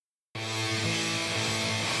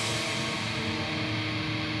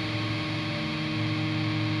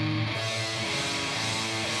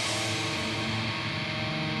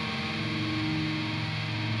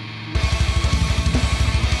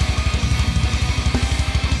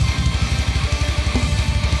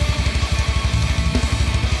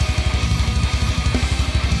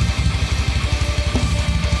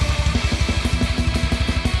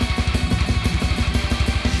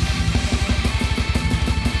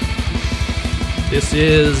This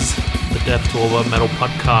is the Death to All Metal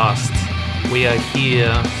podcast. We are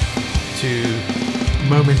here to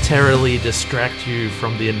momentarily distract you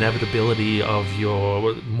from the inevitability of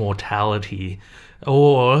your mortality,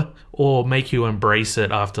 or make you embrace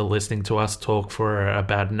it after listening to us talk for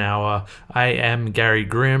about an hour. I am Gary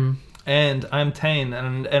Grimm. And I'm Tane,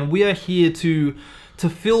 and we are here to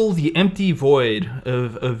fill the empty void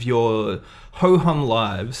of your ho-hum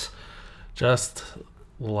lives. Just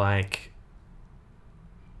like...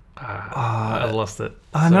 I lost it.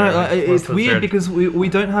 I know it's weird because we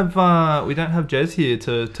don't have Jez here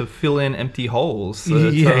to fill in empty holes.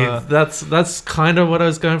 So that's kind of what I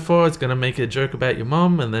was going for. I was going to make a joke about your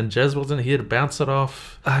mom, and then Jez wasn't here to bounce it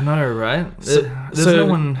off. I know, right? There's no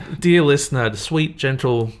one. Dear listener, sweet,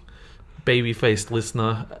 gentle, baby-faced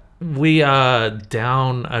listener, we are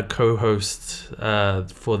down a co-host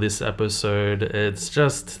for this episode. It's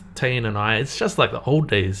just Tane and I. It's just like the old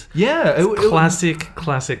days. Yeah.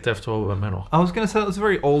 Classic Death to All Metal. I was going to say it was a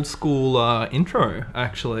very old school intro,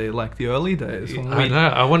 actually, like the early days. I know.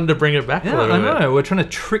 I wanted to bring it back a little bit. I know. We're trying to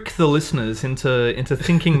trick the listeners into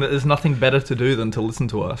thinking that there's nothing better to do than to listen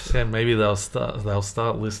to us. Yeah, maybe they'll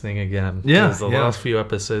start listening again. Yeah. The last few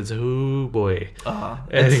episodes, oh boy.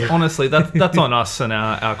 It's, honestly, that's on us and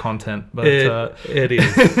our content. But it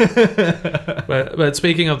is. but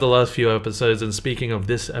speaking of the last few episodes, and speaking of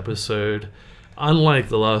this episode, unlike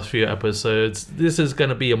the last few episodes, this is going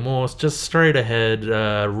to be a more just straight ahead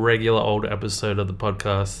regular old episode of the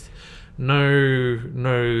podcast.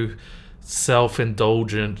 No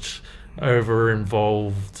self-indulgent,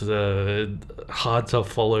 over-involved, hard to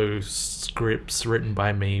follow scripts written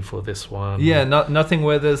by me for this one. Yeah, nothing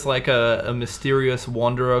where there's like a mysterious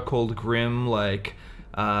wanderer called Grimm, like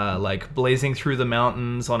blazing through the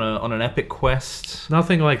mountains on an epic quest.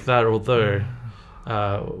 Nothing like that, although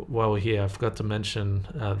while we're here, I forgot to mention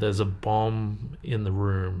there's a bomb in the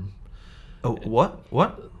room. Oh, what?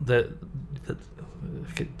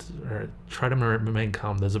 Try to remain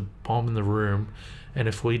calm. There's a bomb in the room, and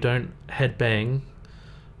if we don't headbang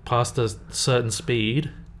past a certain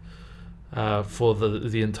speed for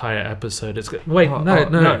the entire episode, it's wait. No.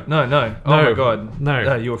 Oh my god,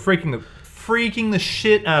 no! You were freaking the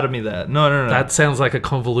shit out of me there. No. That sounds like a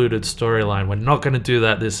convoluted storyline. We're not going to do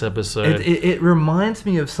that this episode. It reminds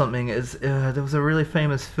me of something. There was a really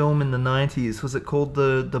famous film in the 90s. Was it called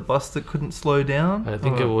The Bus That Couldn't Slow Down? I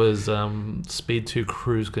think it was Speed 2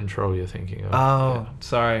 Cruise Control you're thinking of. Oh, yeah.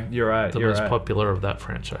 Sorry. You're right. The most popular of that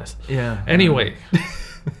franchise. Yeah. Anyway.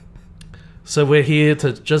 So we're here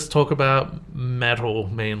to just talk about metal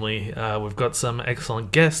mainly. We've got some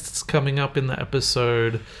excellent guests coming up in the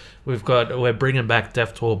episode. We're bringing back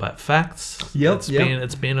Death to All But Facts. Yep.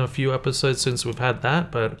 It's been a few episodes since we've had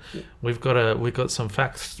that, but we've got some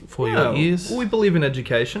facts for your ears. We believe in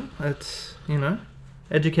education. It's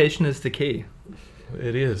education is the key.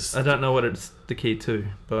 It is. I don't know what it's the key to,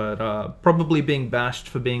 but probably being bashed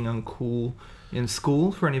for being uncool in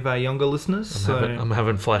school for any of our younger listeners. I'm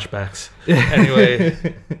having flashbacks.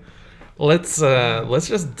 Anyway. Let's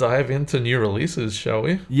just dive into new releases, shall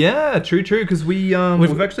we? Yeah, true. Because we've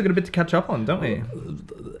actually got a bit to catch up on, don't we?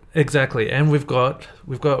 Exactly, and we've got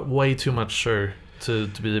way too much show to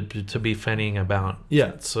be fanning about.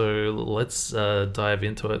 Yeah. So let's dive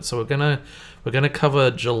into it. So we're gonna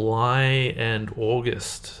cover July and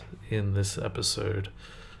August in this episode.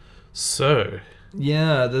 So.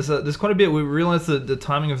 Yeah, there's quite a bit. We realised that the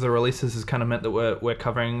timing of the releases has kind of meant that we're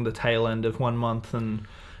covering the tail end of one month and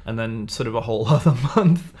then sort of a whole other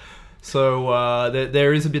month. So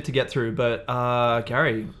there is a bit to get through. But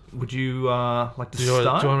Gary, would you like to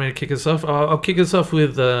start? Do you want me to kick us off? I'll kick us off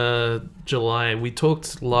with July. We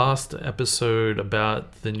talked last episode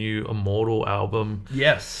about the new Immortal album.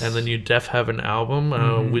 Yes. And the new Death Heaven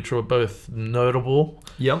album, which were both notable.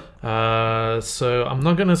 Yep. So I'm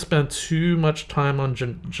not going to spend too much time on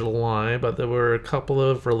July, but there were a couple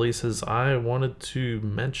of releases I wanted to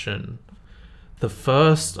mention. The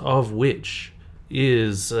first of which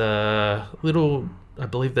is I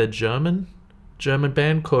believe they're German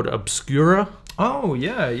band called Obscura. Oh,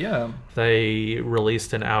 yeah. They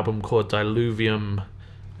released an album called Diluvium,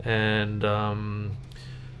 and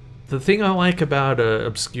the thing I like about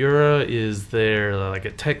Obscura is they're like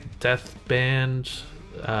a tech death band,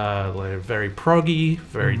 like very proggy,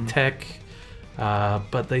 very tech.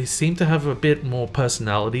 But they seem to have a bit more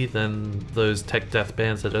personality than those tech death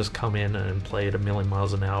bands that just come in and play at a million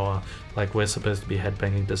miles an hour, like we're supposed to be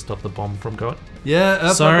headbanging to stop the bomb from going. Yeah,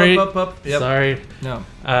 up. Yep. Sorry. No.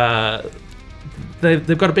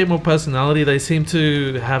 They've got a bit more personality. They seem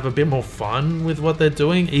to have a bit more fun with what they're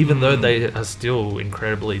doing, even though they are still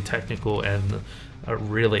incredibly technical and are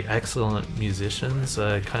really excellent musicians.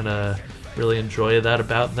 I kind of really enjoy that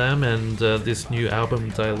about them, and this new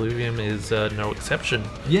album, Diluvium, is no exception.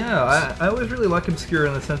 Yeah, I always really like Obscura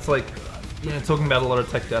in the sense, like, talking about a lot of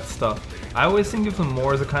tech death stuff. I always think of them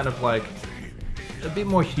more as a kind of like a bit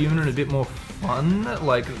more human and a bit more fun.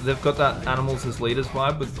 Like they've got that animals as leaders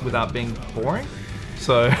vibe without being boring.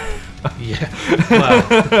 So yeah,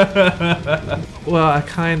 well, I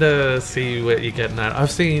kind of see what you're getting at. I've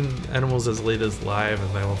seen Animals as Leaders live,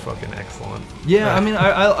 and they were fucking excellent. Yeah, I mean,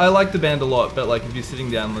 I like the band a lot, but like if you're sitting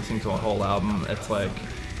down listening to a whole album, it's like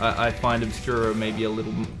I find Obscura maybe a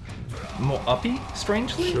little more uppy,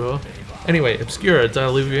 strangely. Sure. Anyway, Obscura,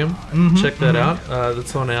 Diluvium, check that out.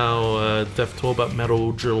 That's on our Death Tour But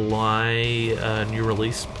Metal July new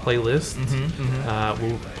release playlist.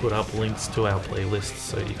 We'll put up links to our playlist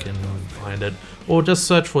so you can find it. Or just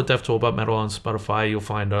search for Death Tour But Metal on Spotify, you'll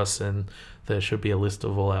find us, and there should be a list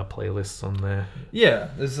of all our playlists on there. Yeah,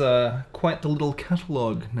 there's quite the little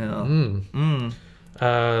catalogue now.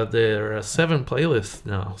 There are 7 playlists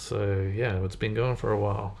now, so yeah, it's been going for a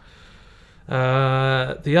while.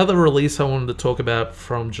 The other release I wanted to talk about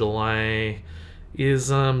from July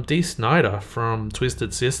is Dee Snider from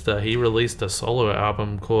Twisted Sister. He released a solo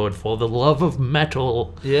album called For the Love of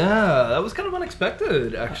Metal. Yeah, that was kind of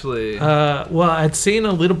unexpected, actually. Well, I'd seen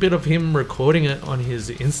a little bit of him recording it on his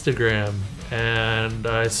Instagram, and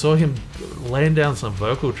I saw him laying down some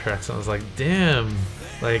vocal tracks, and I was like, damn,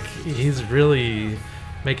 like, he's really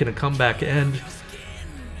making a comeback. And,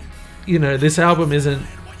 this album isn't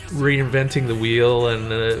reinventing the wheel,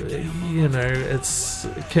 and it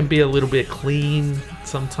can be a little bit clean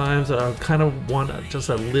sometimes. I kind of want just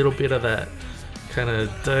a little bit of that kind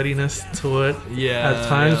of dirtiness to it at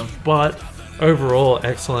times, but overall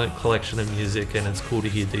excellent collection of music, and it's cool to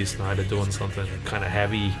hear Dee Snider doing something kind of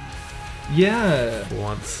heavy for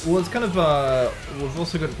once. Well, it's kind of we've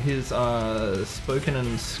also got his Spoken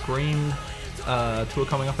and Scream tour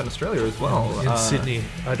coming up in Australia as well, in Sydney.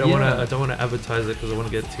 I don't want to advertise it because I want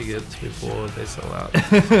to get tickets before they sell out.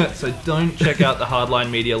 So don't check out the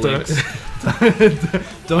Hardline Media links.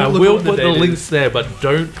 I will put the links there, but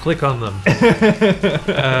don't click on them.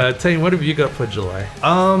 Tane, what have you got for July?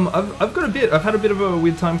 I've got a bit. I've had a bit of a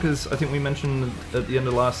weird time because I think we mentioned at the end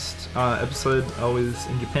of last episode I was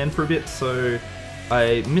in Japan for a bit, so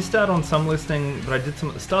I missed out on some listing, but I did some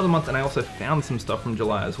at the start of the month, and I also found some stuff from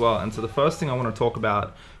July as well. And so the first thing I want to talk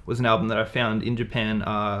about was an album that I found in Japan,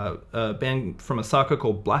 a band from Osaka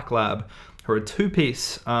called Black Lab, who are a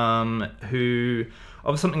two-piece, who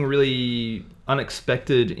of something really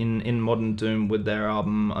unexpected in modern doom with their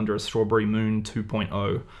album Under a Strawberry Moon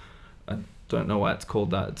 2.0. I don't know why it's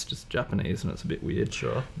called that. It's just Japanese, and it's a bit weird.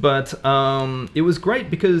 Sure. But it was great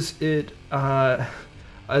because it...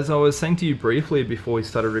 as I was saying to you briefly before we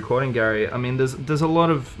started recording, Gary, I mean, there's a lot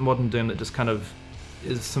of modern doom that just kind of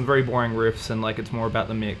is some very boring riffs, and like it's more about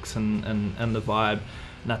the mix and the vibe,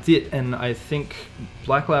 and that's it. And I think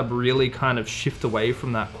Black Lab really kind of shift away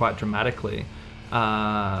from that quite dramatically.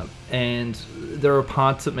 And there are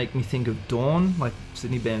parts that make me think of Dawn, like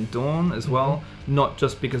Sydney band Dawn as well, not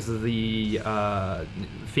just because of the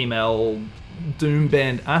female doom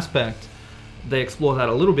band aspect. They explore that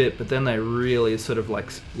a little bit, but then they really sort of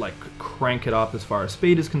like crank it up as far as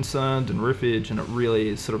speed is concerned and riffage, and it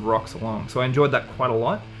really sort of rocks along. So I enjoyed that quite a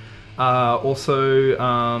lot.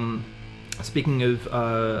 Also, speaking of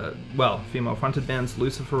female-fronted bands,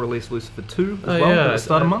 Lucifer released Lucifer 2 as well at the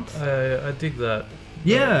start of the month. I dig that.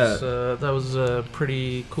 Yeah, that was a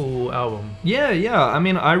pretty cool album. Yeah. I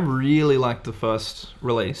mean, I really liked the first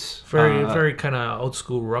release. Very kind of old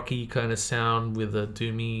school rocky kind of sound with a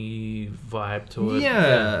doomy vibe to it.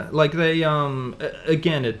 Yeah, like they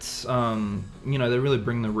again, it's they really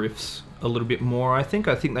bring the riffs a little bit more. I think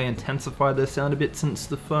they intensified their sound a bit since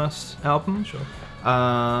the first album. Sure.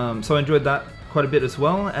 So I enjoyed that quite a bit as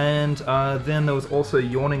well. And then there was also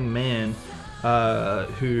Yawning Man,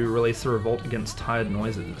 who released The Revolt Against Tired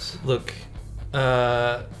Noises. Look,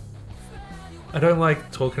 I don't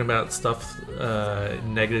like talking about stuff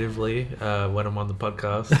negatively when I'm on the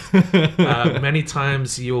podcast. Many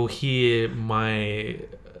times you'll hear my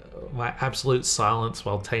absolute silence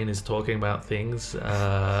while Tane is talking about things,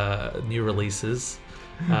 new releases,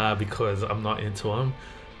 because I'm not into them.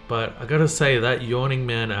 But I gotta say, that Yawning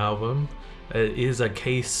Man album is a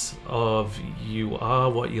case of you are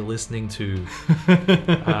what you're listening to,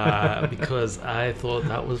 because I thought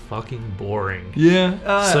that was fucking boring. Yeah,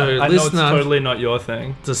 so I know it's totally not your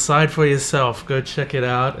thing. Decide for yourself. Go check it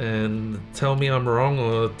out and tell me I'm wrong,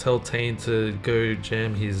 or tell Tane to go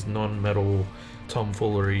jam his non-metal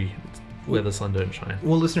tomfoolery where the sun don't shine.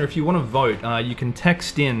 Well, listener, if you want to vote, you can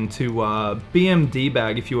text in to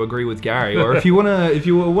BMDbag if you agree with Gary, or if you want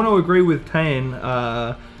to agree with Tane,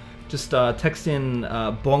 just text in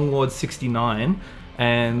Bonglord69.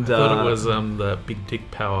 And I thought it was the big dick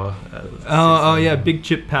power. Oh yeah, big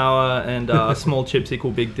chip power and small chips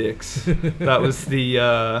equal big dicks. That was the.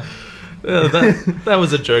 That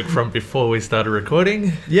was a joke from before we started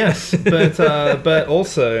recording. Yes, but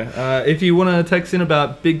also, if you want to text in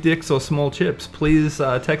about big dicks or small chips, please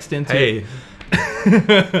text into. Hey,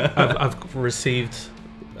 I've received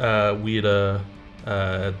weirder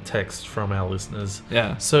text from our listeners.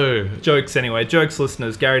 Yeah. So jokes anyway. Jokes,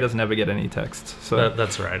 listeners. Gary doesn't ever get any texts. So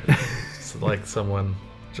that's right. It's like someone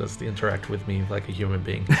just interact with me like a human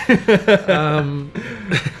being.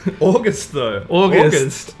 August though.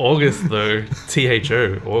 August though.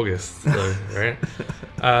 THO. August though. Right.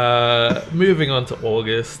 Moving on to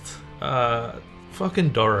August. Fucking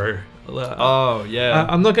Doro. Oh yeah.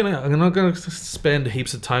 I'm not gonna spend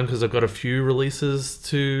heaps of time because I've got a few releases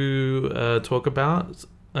to talk about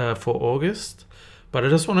for August, but I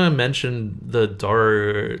just want to mention the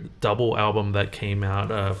Doro double album that came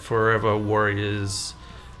out, Forever Warriors,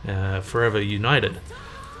 Forever United.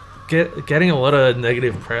 Getting a lot of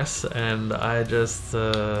negative press, and I just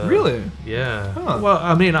really, yeah. Huh. Well,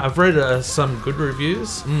 I mean, I've read some good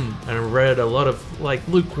reviews, and I've read a lot of like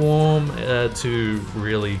lukewarm to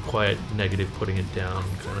really quite negative, putting it down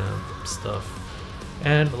kind of stuff.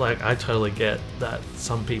 And like, I totally get that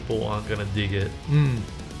some people aren't gonna dig it.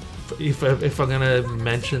 If I'm gonna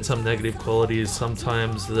mention some negative qualities,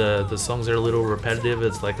 sometimes the songs are a little repetitive.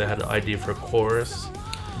 It's like they had an idea for a chorus.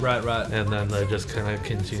 Right. And then they just kind of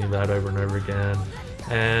continue that over and over again.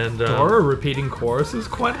 And Doro repeating choruses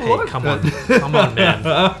quite a lot. Come on, man.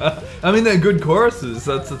 I mean, they're good choruses.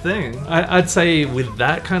 That's the thing. I'd say with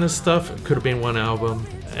that kind of stuff, it could have been one album,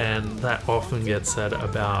 and that often gets said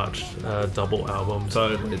about double albums.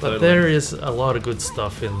 Totally. There is a lot of good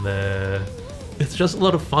stuff in there. It's just a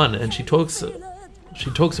lot of fun, and she talks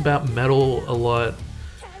about metal a lot.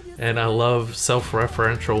 And I love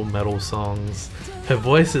self-referential metal songs. Her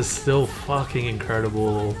voice is still fucking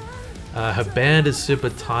incredible. Her band is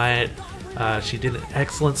super tight. She did an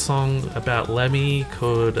excellent song about Lemmy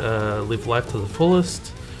called Live Life to the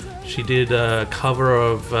Fullest. She did a cover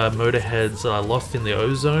of Motorhead's Lost in the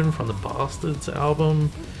Ozone from the Bastards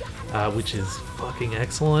album, which is fucking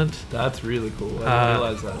excellent. That's really cool. I didn't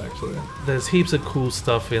realize that, actually. There's heaps of cool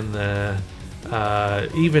stuff in there.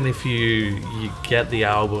 Even if you get the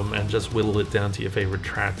album and just whittle it down to your favorite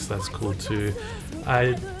tracks, that's cool too.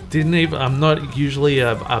 I'm not usually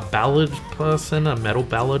a ballad person, a metal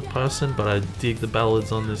ballad person, but I dig the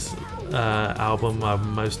ballads on this album,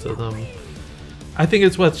 most of them. I think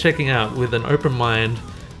it's worth checking out with an open mind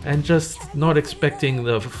and just not expecting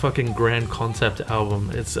the fucking grand concept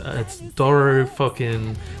album. It's Doro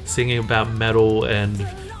fucking singing about metal and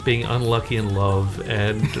being unlucky in love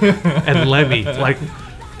and Lemmy. Like,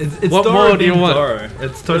 it's what Doro more do you being want? Doro.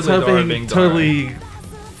 It's totally Doro being Doro. Totally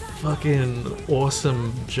fucking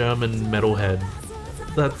awesome German metalhead.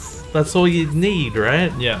 That's all you need,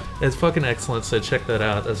 right? Yeah. It's fucking excellent, so check that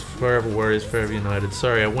out. That's Forever Warriors, Forever United.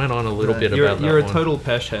 Sorry, I went on a little bit about that. You're a one. total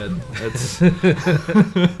pesh head. It's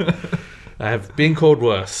I have been called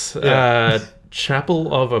worse. Yeah.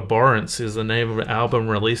 Chapel of Abhorrence is the name of an album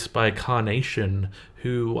released by Carnation,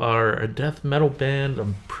 who are a death metal band.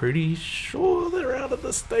 I'm pretty sure they're out of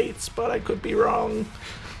the States, but I could be wrong.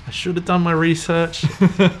 I should have done my research.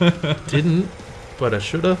 Didn't, but I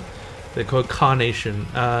should have. They're called Carnation.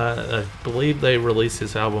 I believe they released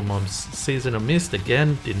this album on Season of Mist.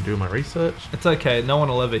 Again, didn't do my research. It's okay. No one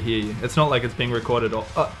will ever hear you. It's not like it's being recorded. Shit.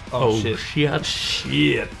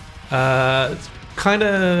 It's kind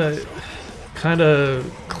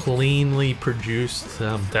of cleanly produced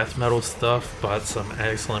death metal stuff, but some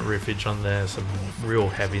excellent riffage on there, some real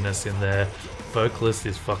heaviness in there. Vocalist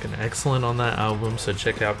is fucking excellent on that album, so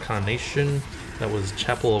check out Carnation. That was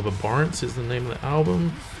Chapel of Abhorrence is the name of the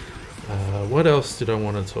album. What else did I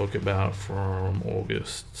want to talk about from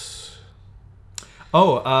August?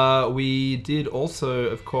 We did also,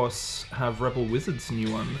 of course, have Rebel Wizard's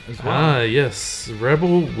new one as well. Yes,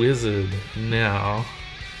 Rebel Wizard. Now,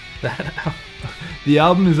 the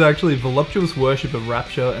album is actually Voluptuous Worship of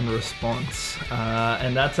Rapture and Response,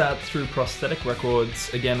 and that's out through Prosthetic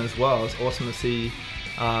Records again as well. It's awesome to see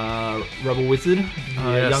Rebel Wizard,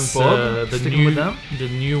 Young Bob, sticking with them. The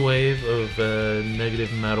new wave of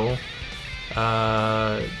negative metal.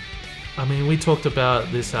 I mean, we talked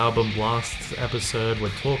about this album last episode. We're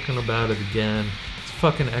talking about it again. It's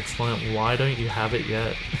fucking excellent. Why don't you have it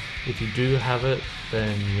yet? If you do have it,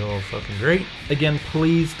 then you're fucking great. Again,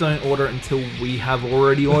 please don't order it until we have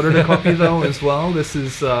already ordered a copy, though, as well. This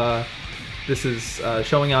is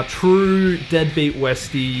showing our true deadbeat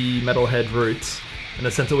Westie metalhead roots, in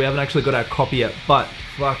the sense that we haven't actually got our copy yet. But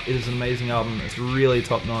fuck, it is an amazing album. It's really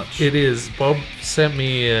top notch. It is. Bob sent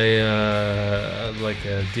me a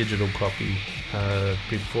digital copy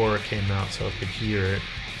before it came out, so I could hear it.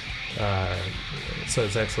 So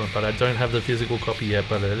it's excellent, but I don't have the physical copy yet,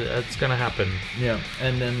 but it's gonna happen. Yeah,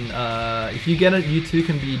 and then if you get it, you too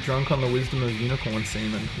can be drunk on the wisdom of unicorn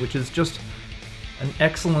semen, which is just an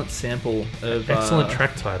excellent sample of Excellent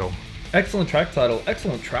track title. Excellent track title,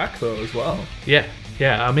 excellent track though as well. Yeah.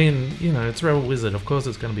 I mean, it's Rebel Wizard. Of course,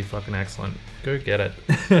 it's gonna be fucking excellent. Go get it.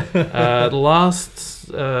 The last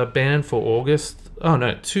band for August. Oh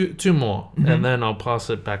no, two more, and then I'll pass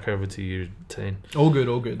it back over to you, Teen. All good.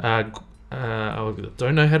 I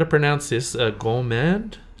don't know how to pronounce this.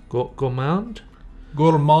 Gourmand. Gourmand.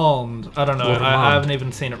 I don't know. Gourmand. I haven't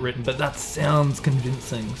even seen it written, but that sounds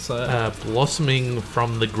convincing. So Blossoming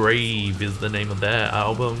from the Grave is the name of their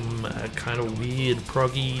album. Kind of weird,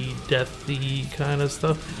 proggy, deathy kind of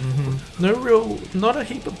stuff. Not a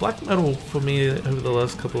heap of black metal for me over the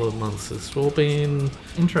last couple of months. It's all been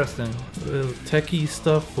interesting. Techie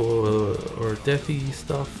stuff or deathy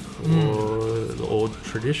stuff. Or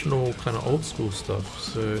traditional kind of old school stuff.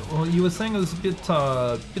 So well, you were saying it was a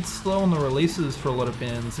bit slow on the releases for a lot of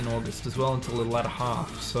bands in August as well until the latter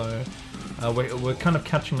half. So we're kind of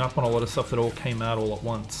catching up on a lot of stuff that all came out all at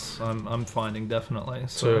once. I'm finding definitely.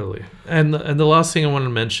 So. Totally. And the last thing I want to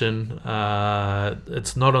mention,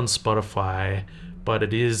 it's not on Spotify, but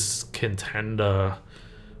it is contender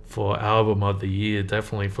for album of the year,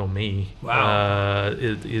 definitely for me. Wow.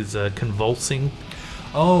 It is Convulsing.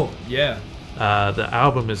 Oh, yeah. The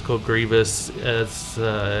album is called Grievous. It's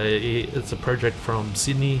a project from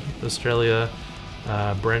Sydney, Australia.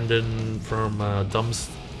 Brendan from Dumb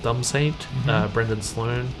Saint, Brendan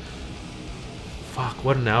Sloan. Fuck,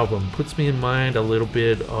 what an album. Puts me in mind a little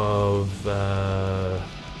bit of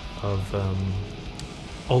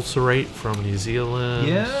Ulcerate from New Zealand.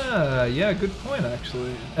 Yeah, good point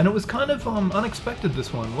actually. And it was kind of unexpected,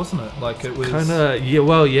 this one, wasn't it? Like it was kind of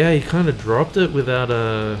he kind of dropped it without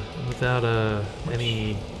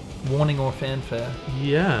any warning or fanfare.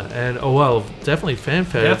 Yeah, and definitely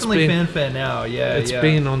fanfare. Definitely fanfare now. Yeah, it's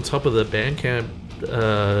been on top of the Bandcamp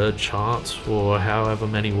charts for however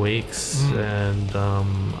many weeks, and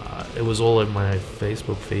it was all in my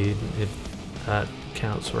Facebook feed, if that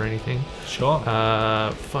counts or anything. Sure.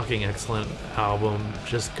 Fucking excellent album.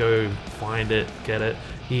 Just go find it, get it.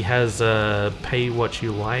 He has Pay What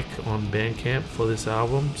You Like on Bandcamp for this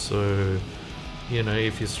album, so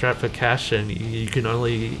if you're strapped for cash and you can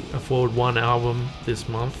only afford one album this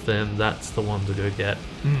month, then that's the one to go get.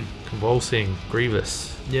 Convulsing,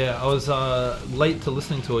 Grievous. Yeah, I was late to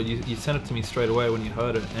listening to it. You sent it to me straight away when you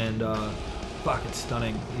heard it, and fuck, it's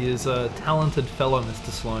stunning. He is a talented fellow,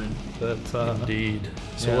 Mr. Sloan. But indeed.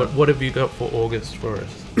 So what have you got for August for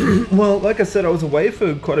us? Well, like I said, I was away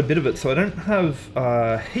for quite a bit of it, so I don't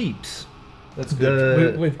have heaps. That's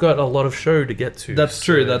good. We've got a lot of show to get to. That's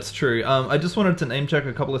true. I just wanted to name check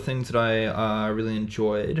a couple of things that I really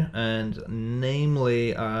enjoyed, and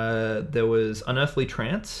namely, there was Unearthly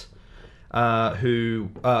Trance,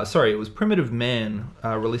 it was Primitive Man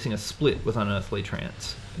releasing a split with Unearthly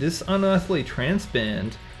Trance. This Unearthly Trance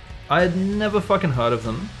band, I had never fucking heard of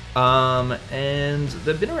them, and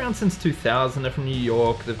they've been around since 2000. They're from New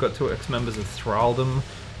York. They've got 2 ex-members of Thraldom,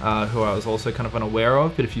 who I was also kind of unaware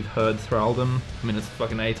of, but if you've heard Thraldom, I mean, it's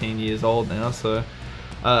fucking 18 years old now, so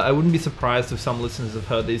I wouldn't be surprised if some listeners have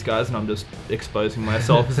heard these guys and I'm just exposing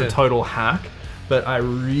myself as a total hack, but I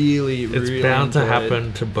really bound to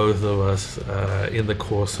happen to both of us in the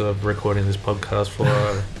course of recording this podcast for,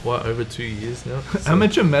 over 2 years now? So.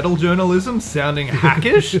 Amateur metal journalism sounding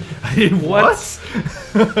hackish? What?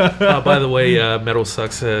 By the way, Metal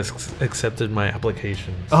Sucks has accepted my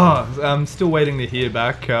application. So. I'm still waiting to hear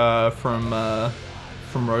back from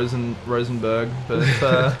Rosenberg,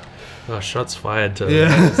 but... shots fired.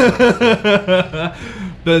 Yeah.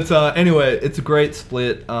 But anyway, it's a great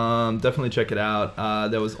split. Definitely check it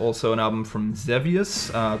out. There was also an album from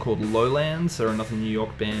Zevious called Lowlands. They're another New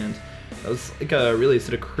York band. It was like a really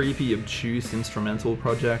sort of creepy, obtuse instrumental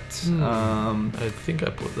project. I think I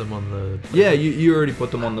put them on the... Yeah, you already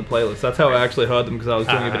put them on the playlist. That's how I actually heard them, because I was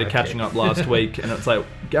doing a bit of catching up last week, and it's like,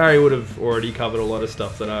 Gary would have already covered a lot of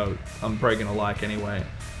stuff that I'm probably going to like anyway.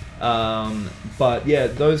 But yeah,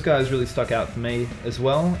 those guys really stuck out for me as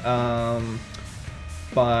well.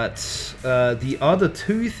 But the other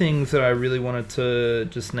two things that I really wanted to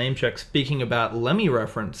just name check, speaking about Lemmy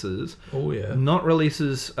references, Oh yeah. not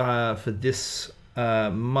releases for this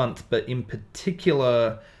month, but in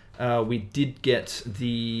particular, we did get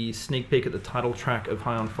the sneak peek at the title track of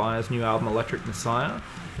High on Fire's new album, Electric Messiah.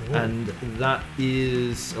 Ooh. And that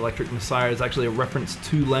is, Electric Messiah is actually a reference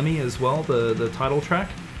to Lemmy as well. The title track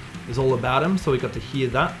is all about him, so we got to hear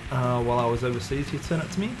that while I was overseas. He sent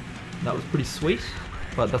it to me. That was pretty sweet,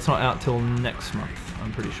 but that's not out till next month,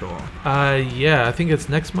 I'm pretty sure. Yeah, I think it's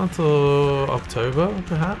next month or October,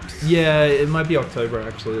 perhaps. Yeah, it might be October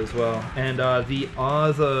actually as well. And the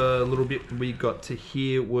other little bit we got to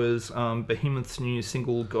hear was Behemoth's new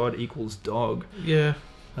single, God Equals Dog. Yeah.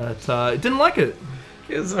 It didn't like it.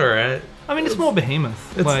 It's alright. I mean, it's more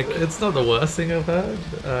Behemoth. It's not the worst thing I've heard.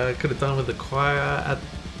 Could have done with the choir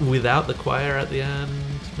without the choir at the end,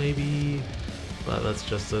 maybe. But that's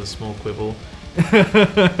just a small quibble.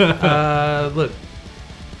 Look,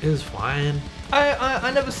 it was fine.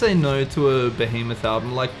 I never say no to a Behemoth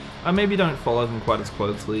album. Like, I maybe don't follow them quite as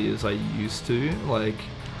closely as I used to. Like,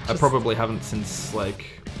 I probably haven't since,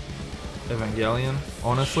 like, Evangelion,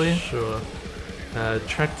 honestly. Sure.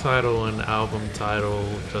 Track title and album title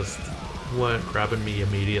just weren't grabbing me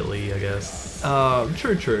immediately, I guess.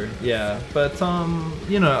 True, yeah. But,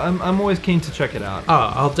 I'm always keen to check it out.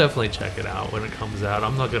 Oh, I'll definitely check it out when it comes out.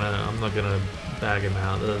 I'm not gonna bag him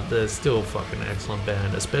out. They're still a fucking excellent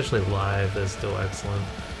band, especially live. They're still excellent.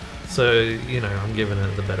 So, I'm giving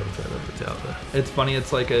it the benefit of the doubt there. It's funny,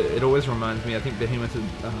 it's like, it always reminds me, I think Behemoth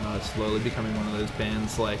is slowly becoming one of those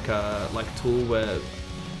bands like Tool, where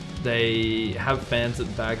they have fans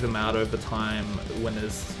that bag them out over time when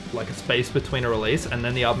there's like a space between a release, and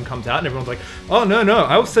then the album comes out and everyone's like, oh no,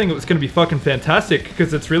 I was saying it was going to be fucking fantastic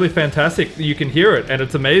because it's really fantastic. You can hear it and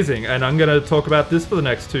it's amazing, and I'm going to talk about this for the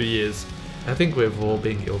next 2 years. I think we've all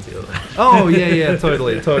been guilty of that. Oh yeah,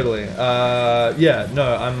 totally.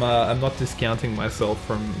 I'm not discounting myself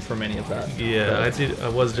from any of that. Yeah, I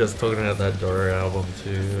was just talking about that Doro album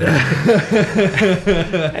too.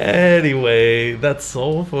 Anyway, that's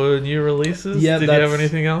all for new releases. Yeah, Did you have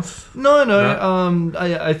anything else? No.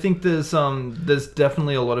 I think there's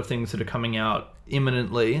definitely a lot of things that are coming out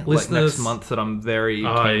imminently, like next month, that I'm very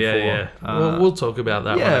keen for. Yeah. We'll talk about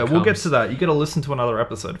that. Yeah, when it we'll get comes. to that. You got to listen to another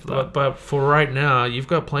episode for that. But for right now, you've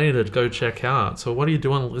got plenty to go check out. So what are you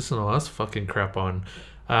doing? Listen to us fucking crap on.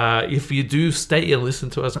 If you do stay and listen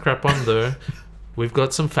to us crap on, though, we've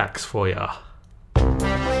got some facts for ya.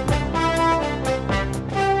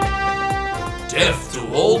 Death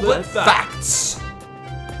to all but facts.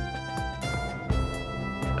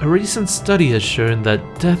 A recent study has shown that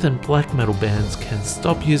death and black metal bands can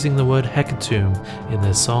stop using the word hecatomb in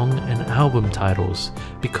their song and album titles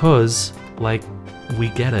because, we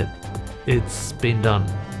get it. It's been done.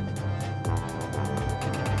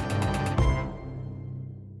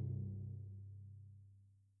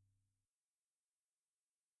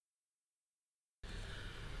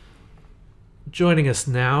 Joining us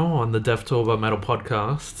now on the Death to All But Metal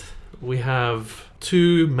podcast, we have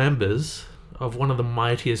two members of one of the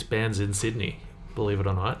mightiest bands in Sydney, believe it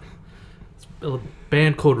or not. It's a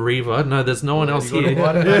band called Riva. No, there's no one else here.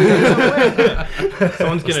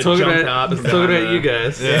 Someone's gonna Talking jump about, out. let's talk about you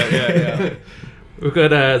guys. Yeah. We've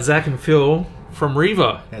got Zach and Phil from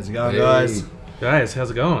Riva. How's it going, guys? Guys, how's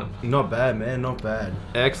it going? Not bad, man. Not bad.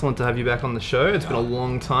 Excellent to have you back on the show. It's been a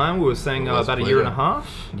long time. We were saying It was about a a year and a pleasure.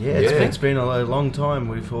 half. Yeah, it's been a long time.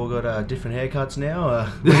 We've all got different haircuts now.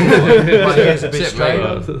 My hair's a bit Except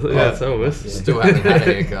straighter. me. Yeah, so us. Still haven't had a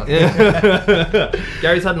haircut. Yeah.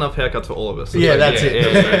 Gary's had enough haircuts for all of us. Yeah, that's it.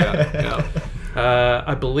 Yeah.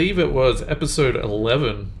 I believe it was episode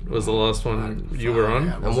 11 was the last one you were on.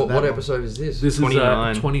 And what episode is this? This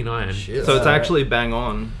 29. is 29. Shit. So it's actually bang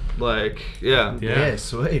on. Yeah. Yeah,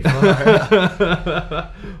 sweet.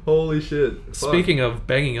 Holy shit. Speaking of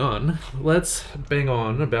banging on, let's bang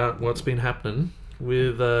on about what's been happening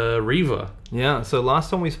with Riva. Yeah, so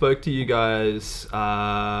last time we spoke to you guys,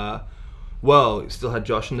 you still had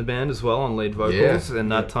Josh in the band as well on lead vocals,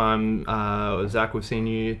 and that time, Zach, we've seen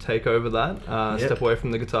you take over that, step away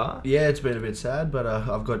from the guitar. Yeah, it's been a bit sad, but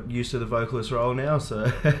I've got used to the vocalist role now, so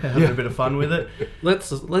having a bit of fun with it.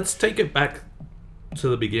 Let's take it back to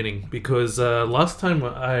the beginning, because last time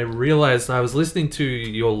I realized I was listening to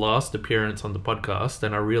your last appearance on the podcast,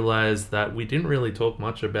 and I realized that we didn't really talk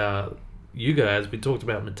much about you guys. We talked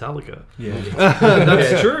about Metallica. Yeah.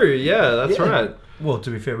 That's true, that's right. Well,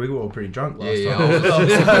 to be fair, we were all pretty drunk last Yeah, time. I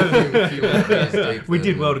was a few beers deep We then.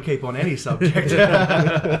 did well to keep on any subject.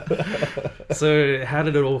 So how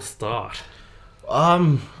did it all start?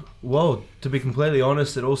 Well, to be completely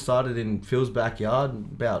honest, it all started in Phil's backyard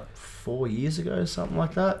about 4 years ago, something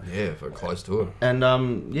like that. Yeah, for close to it.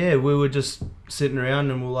 And yeah, we were just sitting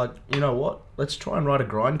around and we were like, you know what? Let's try and write a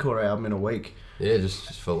grindcore album in a week. Yeah,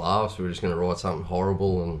 just for laughs, we were just going to write something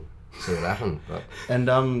horrible and see what happened. But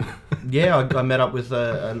And yeah, I met up with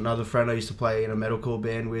another friend I used to play in a metalcore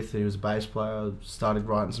band with. He was a bass player. I started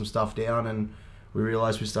writing some stuff down, and we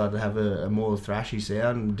realised we started to have a more thrashy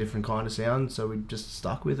sound, different kind of sound, so we just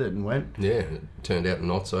stuck with it and went. yeah, it turned out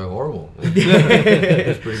not so horrible.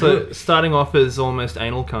 So starting off as almost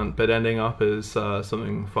anal cunt, but ending up as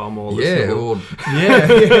something far more Yeah, listenable. well,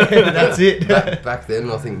 Yeah, that's it. back then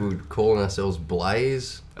I think we were calling ourselves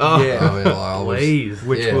Blaze. Oh. Yeah. I mean, I was, Blaze.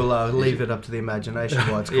 Which Yeah. will leave it up to the imagination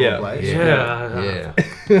why it's called Yeah. Blaze. Yeah. yeah.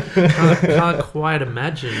 Can't quite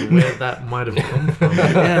imagine where that might have come from.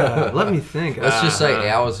 Yeah, let me think. Let's just say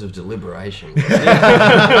hours of deliberation.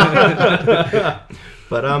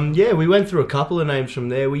 But yeah, we went through a couple of names from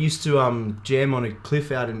there. We used to jam on a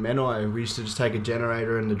cliff out in Menai. We used to just take a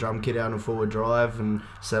generator and the drum kit out on forward drive and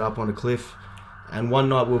set up on a cliff. And one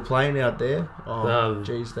night we were playing out there. Oh,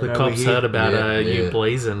 jeez, they The know cops we're here. heard about Yeah, you yeah.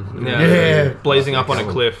 blazing. Yeah, Yeah. blazing up on a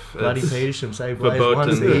Excellent. cliff. Bloody It's Petersham, say Blaze verboten.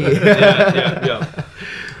 once a year. yeah.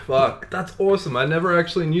 Fuck, that's awesome. I never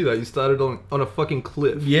actually knew that. You started on a fucking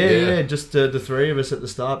cliff. Yeah, Yeah. yeah, just the three of us at the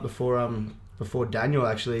start before Daniel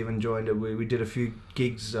actually even joined it. We did a few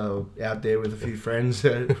gigs out there with a few friends.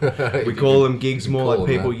 We call them gigs, more call like them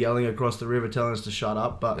people that. yelling across the river telling us to shut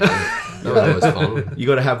up. But That was always fun. you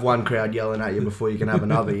got to have one crowd yelling at you before you can have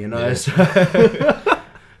another, you know. Yeah. So,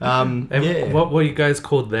 And yeah. what were you guys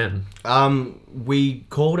called then? We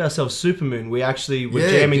called ourselves Supermoon. We actually were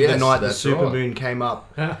Yeah, jamming the yes, night the that's right. Supermoon came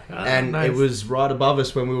up, and Nice. it was right above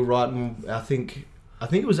us when we were writing. I think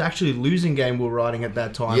it was actually Losing Game we were writing at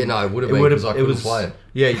that time. Yeah, no, it would have been because I couldn't play it.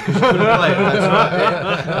 Yeah, because you couldn't play it. That's right.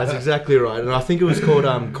 Yeah, that's exactly right. And I think it was called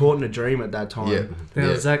Caught in a Dream at that time. Yeah. Now,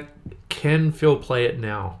 yeah. Zach, can Phil play it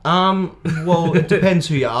now? Well, it depends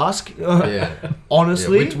who you ask. Yeah.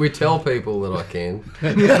 Honestly, Yeah, we tell people that I can.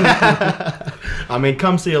 I mean,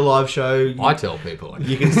 come see a live show. I tell people I can.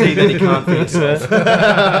 You can see that he can't for himself.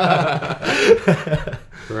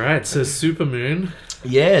 Right, so Supermoon.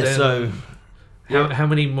 Yeah, Then- so How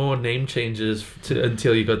many more name changes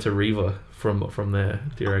until you got to Reva from there,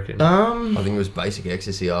 do you reckon? I think it was Basic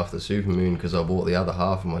Ecstasy after Supermoon because I bought the other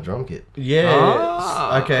half of my drum kit. yeah.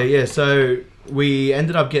 Ah. Okay, yeah. So we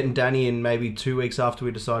ended up getting Danny in maybe 2 weeks after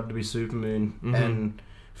we decided to be Supermoon, and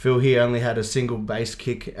Phil here only had a single bass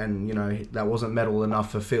kick, and you know that wasn't metal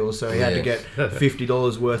enough for Phil, so he had to Yeah. get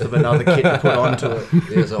 $50 worth of another kit to put onto it.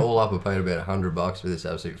 Yeah, so all up I paid about $100 for this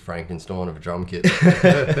absolute Frankenstein of a drum kit.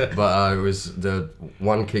 But it was the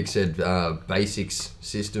one kick said Basics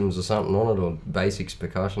Systems or something on it, or Basics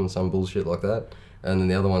Percussion, some bullshit like that. And then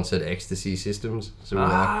the other one said Ecstasy Systems. So we were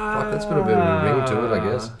like, fuck, that's got a bit of a ring to it,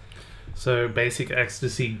 I guess. So Basic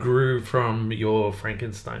Ecstasy grew from your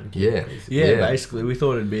Frankenstein kit, Yeah. basically. Yeah, basically, we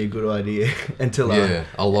thought it'd be a good idea until Yeah,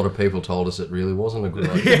 a lot of people told us it really wasn't a good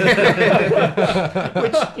idea.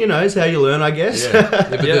 which you know is how you learn, I guess. Yeah.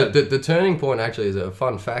 But Yeah. The turning point actually is a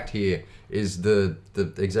fun fact here is the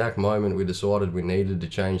exact moment we decided we needed to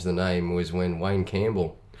change the name was when Wayne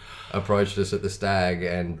Campbell approached us at the Stag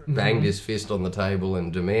and banged his fist on the table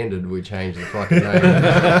and demanded we change the fucking name.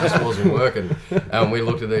 It just wasn't working. And we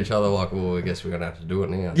looked at each other like, well, I guess we're going to have to do it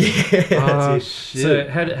now. That's it. So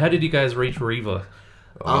how did you guys reach Reva?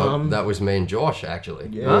 That was me and Josh, actually.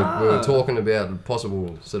 Yeah. We were talking about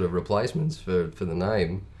possible sort of replacements for the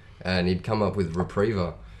name, and he'd come up with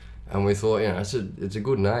Repriever. And we thought, you know, it's a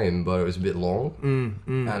good name, but it was a bit long.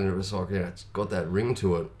 And it was like, yeah, it's got that ring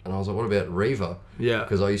to it. And I was like, what about Reaver? Yeah.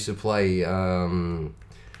 Because I used to play,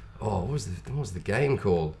 what was the game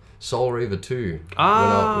called? Soul Reaver 2 when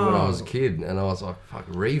I was a kid. And I was like, fuck,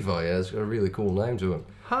 Reaver, yeah, it's got a really cool name to it.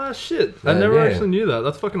 Ah, shit. I Yeah, never yeah. actually knew that.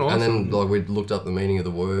 That's fucking awesome. And then like we looked up the meaning of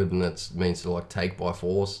the word, and that means to like take by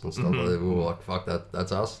force and stuff like that. We were like, fuck,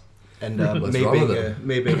 that's us. And Let's me run being with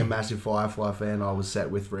me being a massive Firefly fan, I was set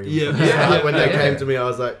with Reeve. Yeah. Yeah. When they came to me, I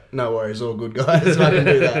was like, "No worries, all good guys. I can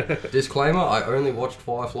do that." Disclaimer, I only watched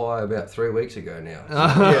Firefly about 3 weeks ago now. So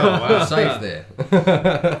Yeah, I'm safe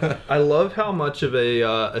there. I love how much of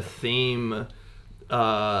a theme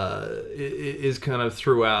is kind of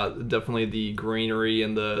throughout. Definitely the greenery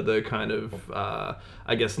and the kind of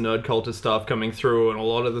I guess nerd culture stuff coming through, and a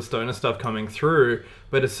lot of the stoner stuff coming through.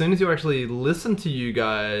 But as soon as you actually listen to you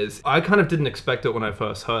guys, I kind of didn't expect it when I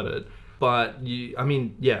first heard it. But you've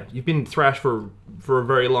been thrash for a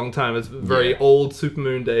very long time. It's very Yeah. old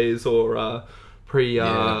Supermoon days, or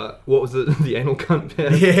Yeah. what was it? The anal cunt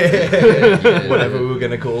band. Yeah. Whatever we were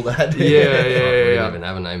going to call that. Yeah, We yeah. don't even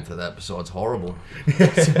have a name for that besides horrible.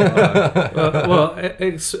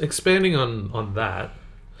 Expanding on that,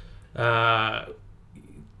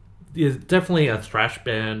 you're definitely a thrash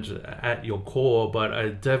band at your core,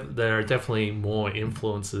 but there are definitely more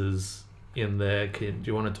influences in there. Do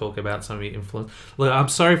you want to talk about some of your influence? Look, I'm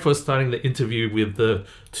sorry for starting the interview with the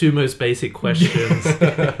two most basic questions.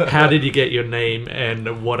 How did you get your name,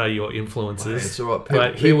 and what are your influences? It's all right.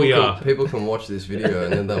 But here we are. People can watch this video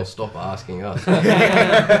and then they'll stop asking us.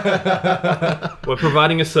 We're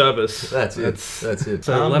providing a service. That's it. That's it.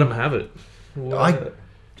 So let them have it.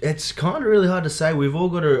 It's kind of really hard to say. We've all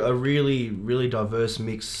got a really, really diverse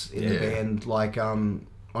mix in the band. Like, on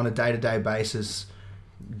a day-to-day basis,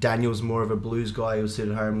 Daniel's more of a blues guy. He'll sit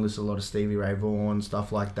at home and listen to a lot of Stevie Ray Vaughan,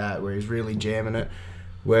 stuff like that, where he's really jamming it.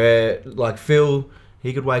 Where, like, Phil,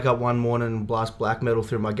 he could wake up one morning and blast black metal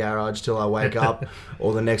through my garage till I wake up,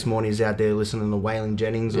 or the next morning he's out there listening to Waylon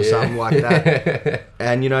Jennings or something like that.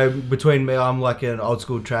 And, you know, between me, I'm like an old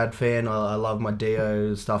school trad fan. I love my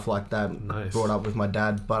Dio, stuff like that. Nice. Brought up with my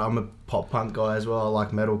dad, but I'm a pop punk guy as well. I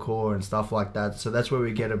like metalcore and stuff like that. So that's where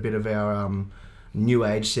we get a bit of our new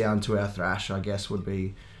age sound to our thrash, I guess, would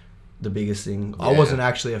be the biggest thing. I wasn't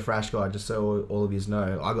actually a thrash guy, just so all of you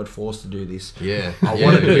know. I got forced to do this. Yeah. I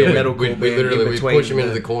wanted to be a metalcore we band literally in between. push him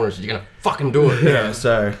into the corner and said, you're going to fucking do it. Yeah,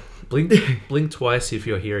 so... Blink twice if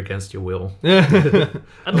you're here against your will.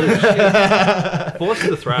 Force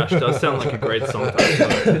the Thrash does sound like a great song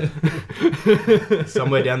title.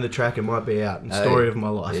 somewhere down the track it might be out. Hey, Story of my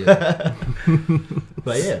life. Yeah.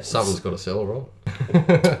 But yeah. Something's got to sell, right?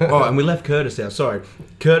 Oh, and we left Curtis out. Sorry.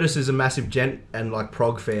 Curtis is a massive gent and like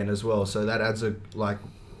prog fan as well, so that adds a like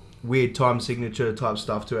weird time signature type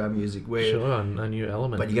stuff to our music. Sure, a new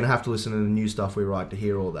element. But you're going to have to listen to the new stuff we write to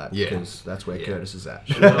hear all that, Yeah. because that's where Curtis is at.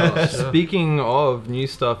 Sure. Speaking of new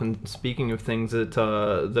stuff and speaking of things that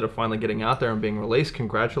are finally getting out there and being released,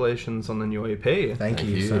 congratulations on the new EP. Thank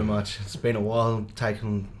you you. so much. It's been a while,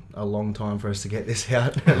 taken a long time for us to get this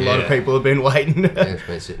out. A lot of Yeah. people have been waiting. Yeah, it's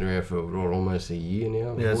been sitting around for almost a year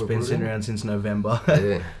now. Yeah, it's before we been put it sitting in. around since November.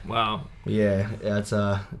 Yeah. Wow. Yeah,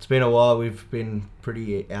 it's been a while. We've been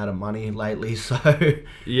pretty out of money lately, so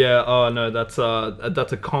Yeah, oh no, that's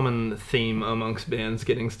a common theme amongst bands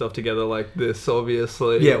getting stuff together like this,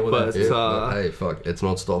 obviously. Yeah, well, but, that's- But hey, fuck, it's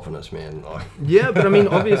not stopping us, man. yeah, but I mean,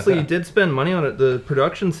 obviously you did spend money on it. The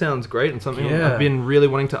production sounds great, and something Yeah. I've been really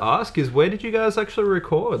wanting to ask is, where did you guys actually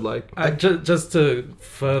record? Like, Just to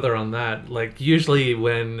further on that, like usually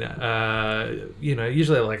when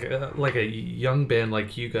usually like a young band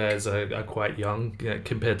like you guys are quite young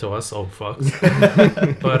compared to us old fucks.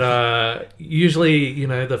 But usually,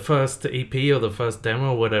 the first EP or the first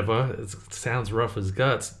demo or whatever, it sounds rough as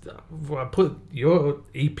guts. I put your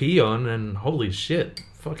EP on and holy shit,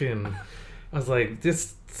 fucking, I was like,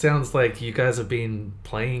 this sounds like you guys have been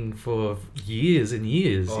playing for years and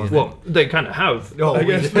years. you know? well, they kind of have. Oh, I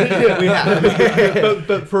guess. we have.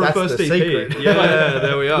 but for That's a first the EP, secret. yeah,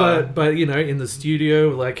 there we are. But in the studio,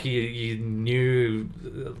 like you knew,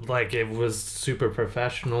 like it was super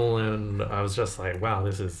professional, and I was just like, wow,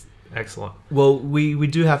 this is excellent. Well, we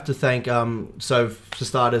do have to thank, so for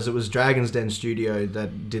starters, it was Dragon's Den Studio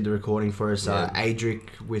that did the recording for us. Yeah. Adric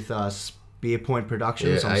with Spear Point Yeah,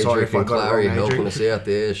 Productions. I'm sorry if I and got Clary it wrong, helping Adric. us out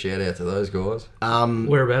there. Shout out to those guys.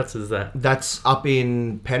 Whereabouts is that? That's up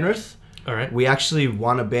in Penrith. All right. We actually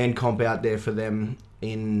won a band comp out there for them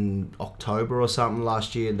in October or something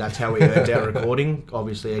last year. That's how we earned our recording.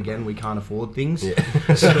 Obviously, again, we can't afford things.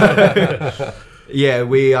 Yeah. Yeah,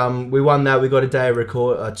 we won that. We got a day of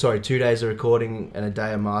 2 days of recording and a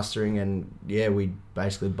day of mastering, and yeah, we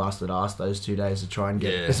basically busted ass those 2 days to try and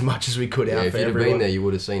get Yeah. as much as we could Yeah, out if for you'd have been everyone. there, you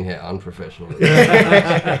would have seen how unprofessional it is.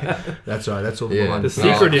 That's right. That's all Yeah. behind The the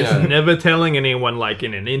scenes. secret is yeah. never telling anyone, like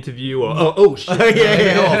in an interview or oh shit. But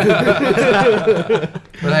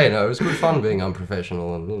hey, no, it was good fun being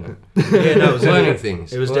unprofessional and, Yeah, no, it was learning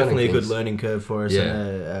things. It was learning definitely a good things. learning curve for us, Yeah.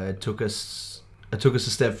 and it took us a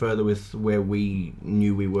step further with where we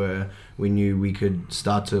knew we were. We knew we could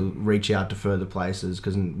start to reach out to further places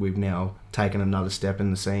because we've now taken another step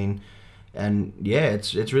in the scene, and yeah,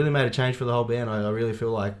 it's really made a change for the whole band. I really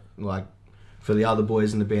feel like for the other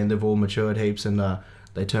boys in the band, they've all matured heaps, and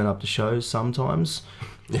they turn up to shows sometimes.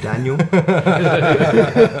 Daniel, but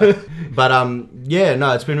yeah,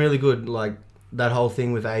 no, it's been really good. Like that whole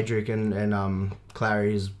thing with Adric and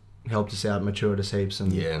Clary has helped us out, matured us heaps,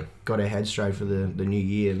 and Yeah. got our heads straight for the new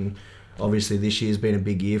year. And obviously this year's been a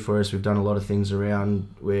big year for us. We've done a lot of things around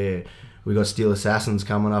where We got Steel Assassins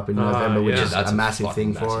coming up in November, which yeah. is That's a massive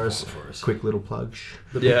fucking thing for us. massive one for us. Quick little plug.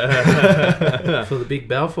 Yeah. For the big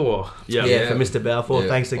Balfour. Yeah. Yeah, for Mr. Balfour. Yeah,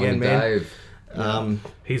 Thanks again, on man. Dave.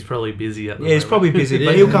 He's probably busy at the Yeah, he's moment. probably busy,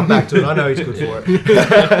 but he'll come back to it. I know he's good for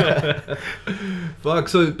it. Fuck.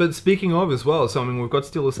 So, but speaking of as well, so I mean, we've got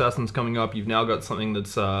Steel Assassins coming up. You've now got something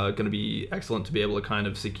that's going to be excellent to be able to kind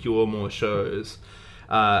of secure more shows.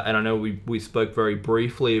 And I know we spoke very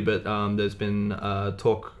briefly, but there's been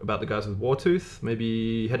talk about the guys with Wartooth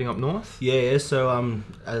maybe heading up north. Yeah. So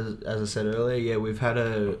as I said earlier, yeah, we've had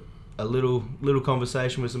a little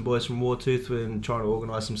conversation with some boys from Wartooth and trying to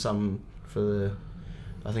organise something for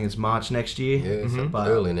I think it's March next year. Yeah, so But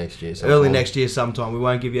early next year. Early next year sometime. We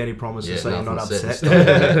won't give you any promises, so you're not nothing's upset. set in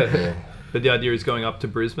stone. Yeah. But the idea is going up to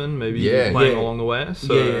Brisbane, maybe Yeah. playing Yeah. along the way.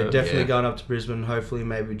 So yeah, definitely Yeah. going up to Brisbane. Hopefully,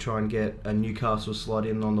 maybe try and get a Newcastle slot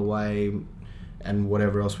in on the way, and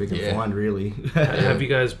whatever else we can Yeah. find. Really. Have you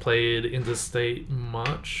guys played interstate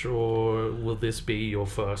much, or will this be your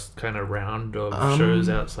first kind of round of shows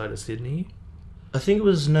outside of Sydney? I think it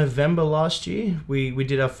was November last year. We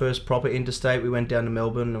did our first proper interstate. We went down to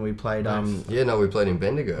Melbourne and we played Yeah, no, we played in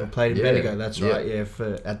Bendigo. played in Yeah. Bendigo. That's Yeah. right. Yeah,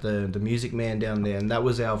 at the Music Man down there, and that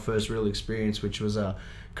was our first real experience, which was a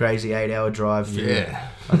crazy 8-hour drive through. Yeah.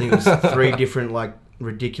 I think it was 3 different like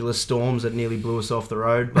ridiculous storms that nearly blew us off the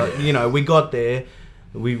road. But we got there.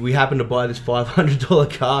 We happened to buy this $500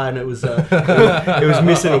 car, and it was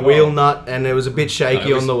missing a wheel nut, and it was a bit shaky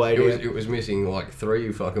It was- on the way down. It was missing like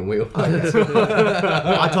 3 fucking wheels.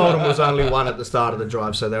 I told them it was only 1 at the start of the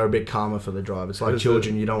drive, so they were a bit calmer for the drive. It's like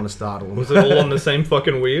children, you don't want to startle them. was it all on the same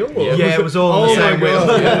fucking wheel? Or? Yeah, it was all on the Oh my same wheel.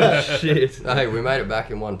 God. Yeah. Shit. Hey, we made it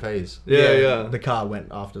back in one piece. Yeah. The car went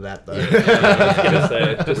after that, though. I was gonna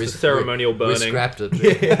say, just We- a ceremonial We burning. scrapped it.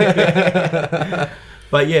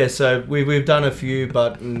 But yeah, so we've done a few,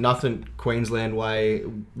 but nothing Queensland way.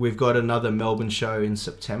 We've got another Melbourne show in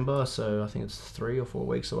September, so I think it's 3 or 4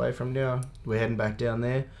 weeks away from now. We're heading back down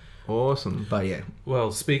there. Awesome. But yeah,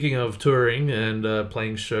 Well, speaking of touring and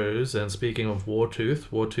playing shows, and speaking of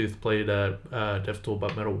Wartooth played at Death Tour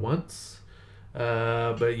But Metal once.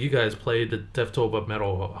 But you guys played at Death Tour But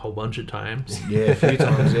Metal a whole bunch of times. yeah, a few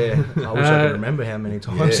times. Yeah, I wish I could remember how many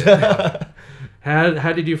times.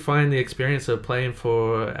 How did you find the experience of playing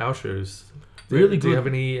for our shows? Really Do you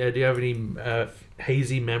good. have any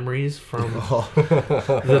hazy memories from Oh,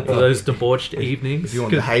 those debauched evenings? if you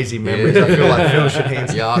want the hazy memories, I feel like Phil should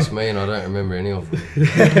answer. You asked me and I don't remember any of them.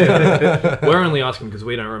 We're only asking because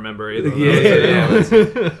we don't remember either.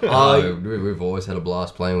 We've always had a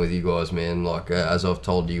blast playing with you guys, man. Like, as I've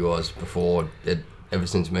told you guys before, ever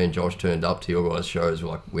since me and Josh turned up to your guys' shows,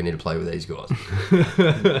 we're like, we need to play with these guys.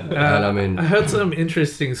 And I mean, I heard some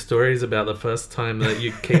interesting stories about the first time that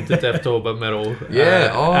you came to Death Tour But Metal. I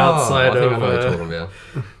outside think of I know what you're talking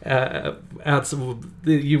about. outside,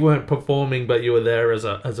 you weren't performing, but you were there as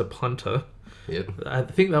a punter. Yep. I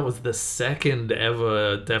think that was the second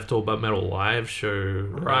ever Death Tour But Metal live show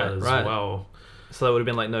Right, as right. well. So that would have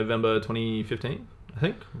been like November 2015, I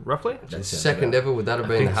think, roughly. Second ever, would that have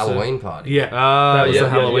been the think so. Halloween party? Yeah, that was yeah, the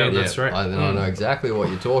Halloween. yeah, That's right. I know exactly what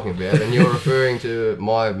you're talking about, and you're referring to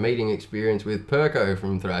my meeting experience with Perko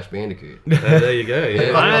from Thrash Bandicoot. There you go.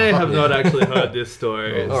 Yeah. Yeah. I have not actually heard this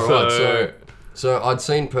story. All right, so I'd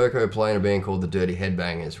seen Perko play in a band called the Dirty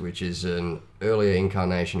Headbangers, which is an earlier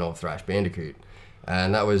incarnation of Thrash Bandicoot,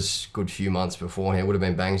 and that was a good few months beforehand. It would have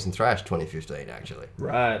been Bangers and Thrash 2015, actually.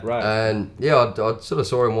 Right. And yeah, I sort of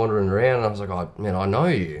saw him wandering around, and I was like, "Oh man, I know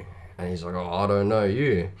you." And he's like, "Oh, I don't know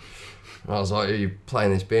you." And I was like, "Are you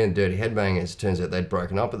playing this band, Dirty Headbangers?" Turns out they'd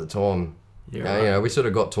broken up at the time. Yeah, We sort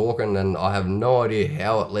of got talking, and I have no idea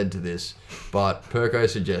how it led to this, but Perko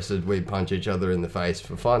suggested we punch each other in the face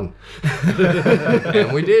for fun.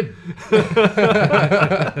 And we did.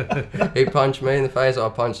 He punched me in the face, I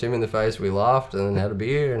punched him in the face, we laughed and then had a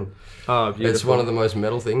beer, and Oh, beautiful. it's one of the most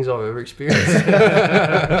metal things I've ever experienced.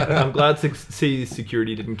 I'm glad to see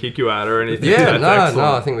security didn't kick you out or anything. Yeah, That's no, excellent.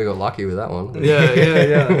 I think we got lucky with that one. Yeah.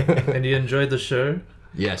 And you enjoyed the show?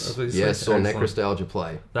 Yes, That's what you yes, said. saw Excellent. Necrostalgia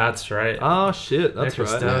play. That's right. Oh shit, that's right.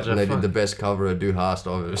 Necrostalgia. And they fuck. did the best cover of Do Hast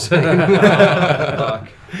I've ever seen. Fuck.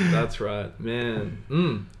 That's right,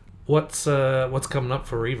 man. What's coming up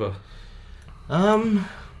for Reva?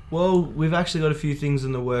 Well, we've actually got a few things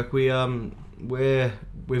in the work. We've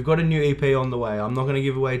got a new EP on the way. I'm not going to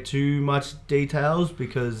give away too much details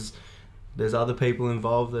because there's other people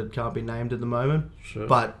involved that can't be named at the moment. Sure.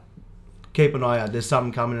 But keep an eye out. There's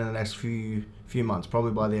something coming in the next few months,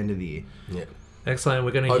 probably by the end of the year. Yeah. Excellent.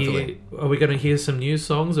 We're gonna Hopefully. Are we gonna hear some new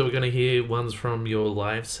songs? Are we gonna hear ones from your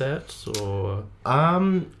live set? Or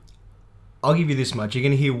I'll give you this much. You're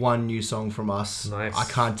going to hear one new song from us. Nice. I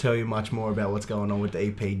can't tell you much more about what's going on with the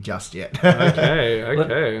EP just yet.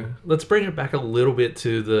 Okay. Let's bring it back a little bit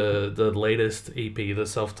to the latest EP, the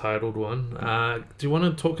self-titled one. Do you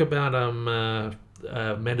want to talk about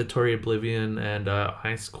Mandatory Oblivion and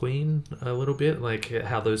Ice Queen a little bit, like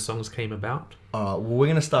how those songs came about? Well, we're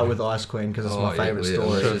going to start with Ice Queen because it's my favourite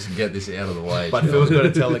story. Let's just get this out of the way. But Phil's got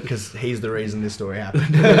to tell it because he's the reason this story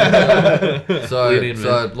happened.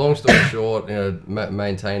 So long story short,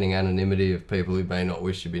 maintaining anonymity of people who may not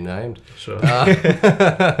wish to be named. Sure.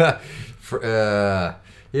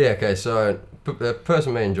 Okay. So a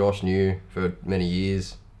person me and Josh knew for many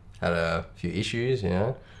years had a few issues.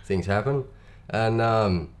 Things happen,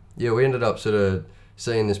 and we ended up sort of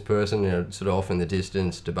seeing this person, sort of off in the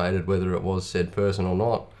distance, debated whether it was said person or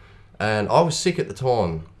not. And I was sick at the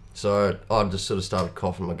time, so I just sort of started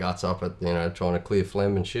coughing my guts up at, trying to clear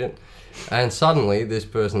phlegm and shit. And suddenly this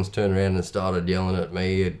person's turned around and started yelling at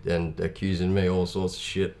me and accusing me all sorts of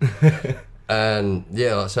shit. And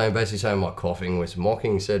basically saying my coughing was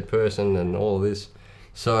mocking said person and all of this.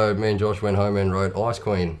 So me and Josh went home and wrote Ice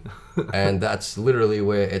Queen. And that's literally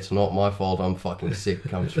where "it's not my fault, I'm fucking sick"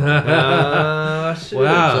 comes from. Shit. Wow.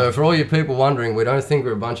 So for all you people wondering, we don't think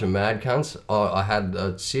we're a bunch of mad cunts. I had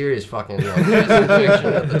a serious fucking chest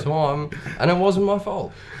infection at the time, and it wasn't my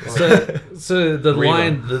fault. So the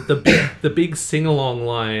line, the big sing-along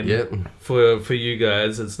line Yep. for you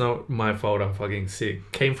guys, "it's not my fault, I'm fucking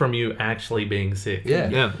sick," came from you actually being sick.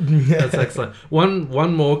 Yeah. That's excellent.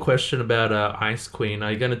 One more question about Ice Queen.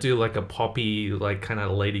 Are you going to do like a poppy, like kind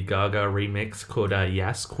of Lady Gaga remix called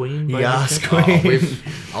Yas Queen? by Yas any chance? Queen. we've-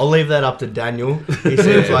 I'll leave that up to Daniel. He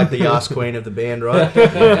seems like the Yas Queen of the band, right?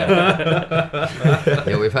 Yeah,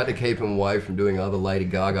 we've had to keep him away from doing other Lady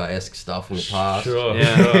Gaga-esque stuff in the past. Sure.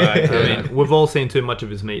 Yeah. Sure, I I can. mean, we've all seen too much of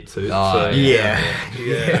his meat suit. Oh, so. Yeah.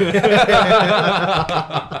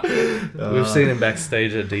 We've seen him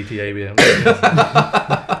backstage at DTABM.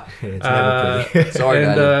 It's never pretty. Sorry,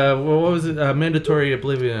 And Daniel. what was it? Mandatory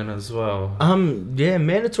Oblivion as well.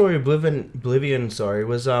 Mandatory Oblivion,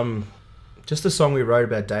 was just a song we wrote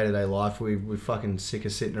about day-to-day life. We're fucking sick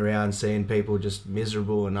of sitting around seeing people just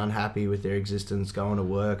miserable and unhappy with their existence, going to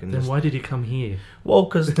work and Then just... why did you come here? Well,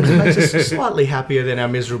 because it makes us slightly happier than our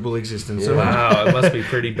miserable existence. Yeah. Wow, it must be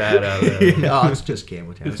pretty bad out there. It's just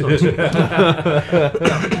Campbelltown. It's not too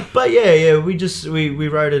bad. But yeah, we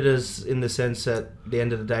wrote it as in the sense that at the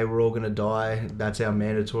end of the day we're all gonna die. That's our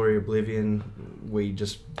mandatory oblivion. We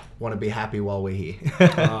just want to be happy while we're here.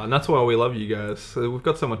 And that's why we love you guys. So we've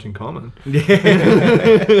got so much in common. That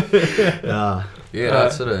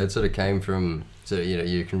sort of came from. So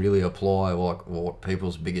you can really apply like what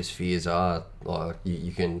people's biggest fears are. Like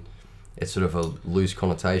you can. It's sort of a loose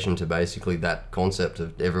connotation to basically that concept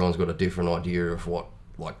of everyone's got a different idea of what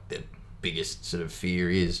like their biggest sort of fear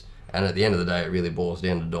is. And at the end of the day, it really boils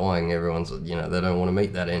down to dying. Everyone's, they don't want to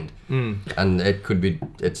meet that end. And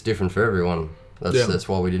it's different for everyone. That's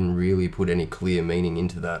why we didn't really put any clear meaning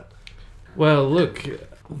into that. Well, look,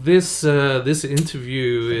 this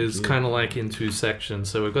interview is kind of like in two sections.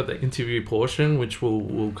 So we've got the interview portion, which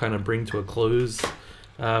we'll kind of bring to a close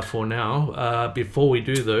for now. Before we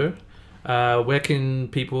do, though, where can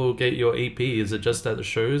people get your EP? Is it just at the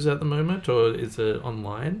shows at the moment, or is it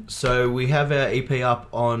online? So we have our EP up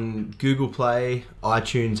on Google Play,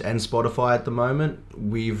 iTunes and Spotify at the moment.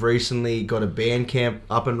 We've recently got a Bandcamp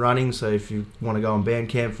up and running, so if you want to go on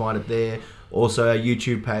Bandcamp, find it there. Also, our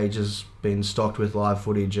YouTube page has been stocked with live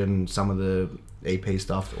footage and some of the EP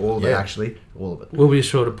stuff. All of it, actually. All of it. We'll be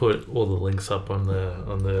sure to put all the links up on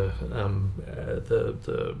the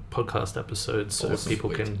podcast episodes so Awesome.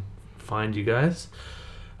 people Sweet. can find you guys.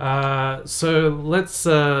 So let's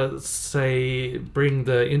bring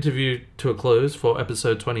the interview to a close for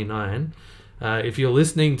episode 29. If you're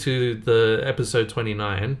listening to the episode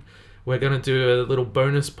 29, we're going to do a little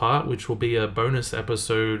bonus part, which will be a bonus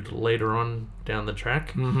episode later on down the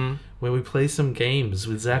track, where we play some games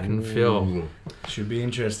with Zach and Phil. Ooh. Should be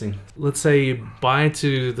interesting. Let's say bye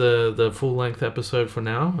to the full-length episode for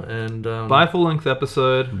now, and Bye, full-length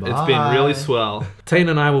episode. It's been really swell. Tane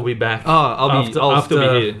and I will be back. I'll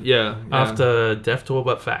still be here. Yeah. After Deaf to All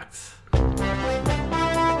But Facts.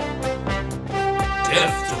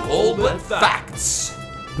 Deaf to all but facts.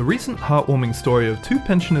 The recent heartwarming story of two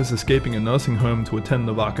pensioners escaping a nursing home to attend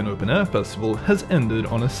the Wacken Open Air Festival has ended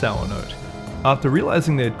on a sour note. After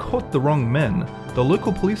realizing they had caught the wrong men, the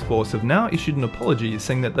local police force have now issued an apology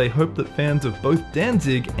saying that they hope that fans of both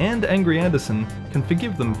Danzig and Angry Anderson can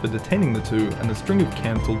forgive them for detaining the two and a string of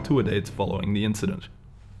cancelled tour dates following the incident.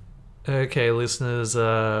 Okay, listeners,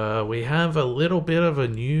 we have a little bit of a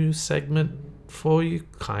new segment for you,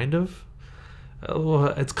 kind of. Well,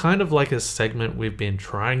 it's kind of like a segment we've been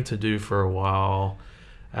trying to do for a while,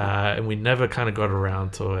 and we never kind of got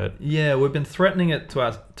around to it. Yeah, we've been threatening it to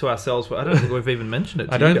ourselves, but I don't think we've even mentioned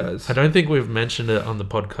it to you guys. I don't think we've mentioned it on the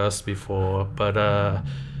podcast before, but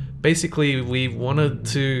basically we wanted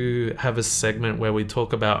to have a segment where we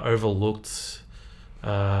talk about overlooked,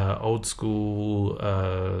 old school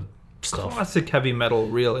stuff. Classic heavy metal,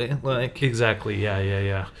 really. Like, Exactly,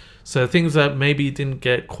 yeah. So things that maybe didn't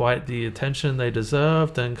get quite the attention they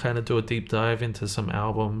deserved, and kind of do a deep dive into some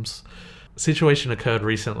albums. Situation occurred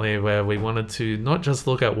recently where we wanted to not just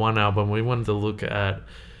look at one album, we wanted to look at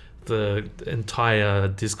the entire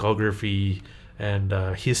discography and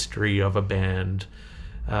history of a band.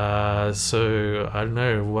 So I don't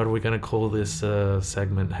know, what are we going to call this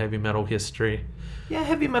segment? Heavy metal history? yeah,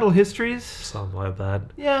 heavy metal histories. Something like that.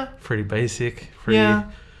 Yeah. Pretty basic. Pretty, Yeah.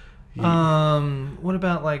 you- What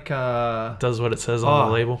about like does what it says on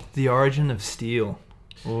the label. The Origin of Steel?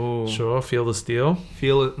 Oh, Sure, Feel the Steel.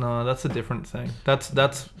 Feel it? No, that's a different thing.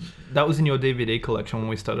 That was in your DVD collection when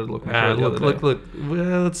we started looking for it the other day. Look.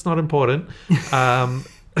 Well, it's not important.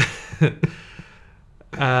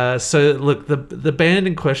 So look, the band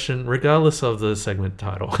in question, regardless of the segment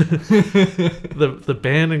title, the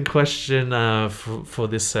band in question for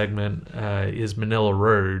this segment is Manila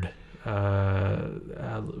Road,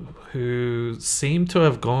 who seem to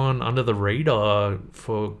have gone under the radar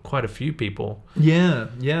for quite a few people. Yeah,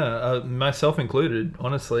 myself included,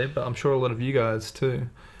 honestly, but I'm sure a lot of you guys too.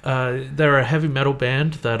 They're a heavy metal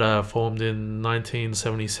band that formed in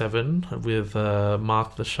 1977 with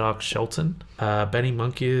Mark the Shark Shelton, Benny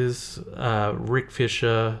Monkeys, Rick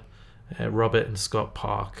Fisher, Robert and Scott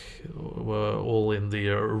Park were all in the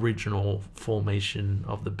original formation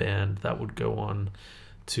of the band that would go on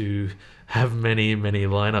to have many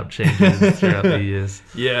lineup changes throughout the years.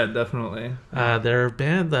 Yeah, definitely. They're a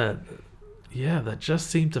band that just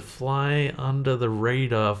seemed to fly under the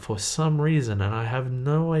radar for some reason, and I have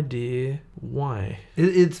no idea why.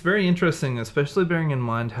 It's very interesting, especially bearing in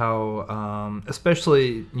mind how,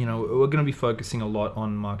 especially, we're going to be focusing a lot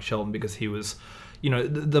on Mark Shelton because he was,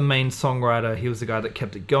 the main songwriter. He was the guy that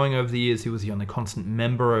kept it going over the years. He was the only constant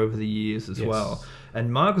member over the years as well.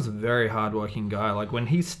 And Mark was a very hardworking guy. Like when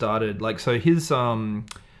he started, so his, from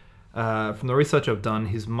the research I've done,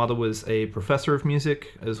 his mother was a professor of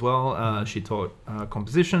music as well. She taught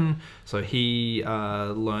composition, so he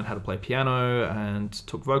learned how to play piano and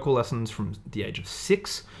took vocal lessons from the age of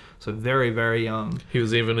 6. So very, very young. He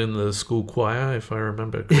was even in the school choir, if I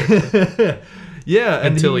remember correctly. Yeah,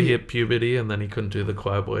 until he hit puberty, and then he couldn't do the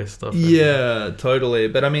choir boy stuff. Yeah, totally.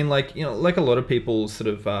 But I mean, like a lot of people sort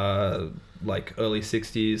of early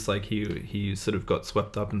 60s, like he sort of got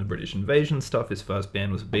swept up in the British invasion stuff. His first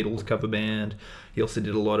band was a Beatles cover band. He also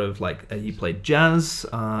did a lot of he played jazz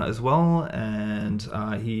as well, and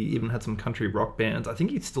he even had some country rock bands. I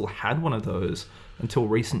think he still had one of those until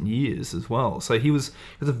recent years as well. So he was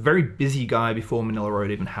a very busy guy before Manila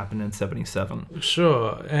Road even happened in 77.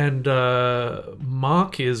 Sure, and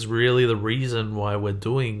Mark is really the reason why we're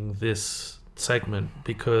doing this segment,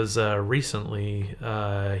 because recently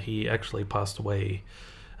he actually passed away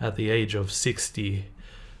at the age of 60.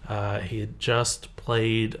 He had just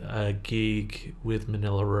played a gig with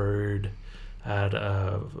Manila Road at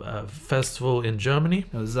a festival in Germany.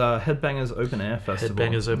 It was Headbangers Open Air Festival.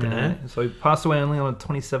 Headbangers Open Air. So he passed away only on the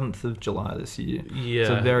 27th of July this year. Yeah.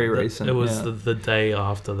 So very recent. It was the day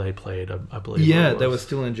after they played, I believe. Yeah, they were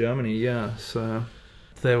still in Germany, yeah. So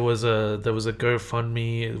there was a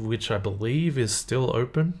GoFundMe, which I believe is still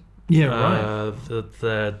open. Yeah,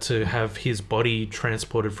 right. To have his body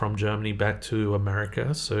transported from Germany back to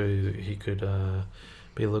America so he could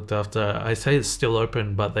be looked after. I say it's still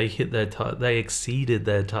open, but they hit they exceeded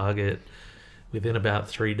their target within about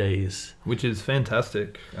 3 days, which is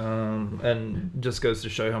fantastic, and just goes to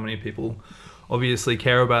show how many people obviously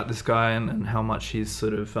care about this guy and how much he's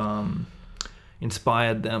sort of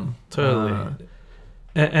inspired them. Totally.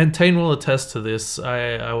 And Tane will attest to this.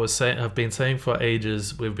 I've been saying for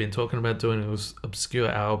ages, we've been talking about doing obscure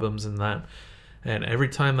albums and that. And every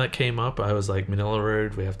time that came up, I was like, Manila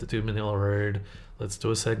Road, we have to do Manila Road. Let's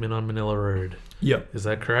do a segment on Manila Road. Yep. Is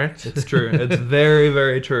that correct? It's true. It's very,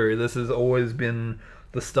 very true. This has always been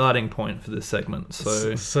the starting point for this segment.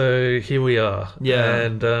 So here we are. Yeah.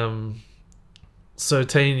 And so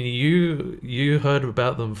Tane, you heard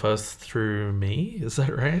about them first through me, is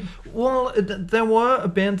that right? Well, there were a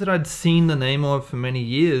band that I'd seen the name of for many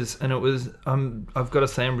years, and it was I've got to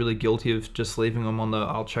say I'm really guilty of just leaving them on the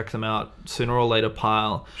I'll check them out sooner or later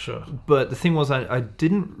pile. Sure. But the thing was, I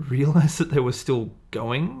didn't realize that they were still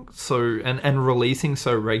going and releasing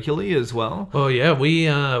so regularly as well. Oh yeah,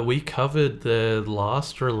 we covered the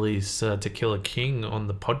last release, To Kill a King, on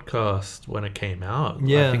the podcast when it came out.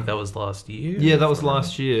 Yeah. I think that was last year. Yeah, that was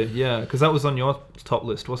last year. Yeah, because that was on your top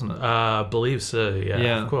list, wasn't it? I believe so. Yeah,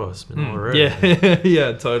 Yeah. of course. Manila Road. Yeah,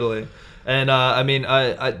 yeah, totally. And I mean,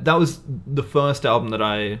 I that was the first album that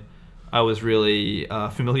I was really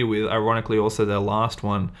familiar with. Ironically, also their last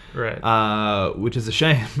one, Right. which is a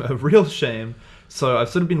shame, a real shame. So I've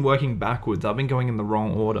sort of been working backwards. I've been going in the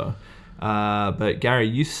wrong order. But Gary,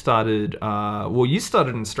 you started. You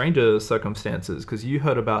started in Stranger Circumstances because you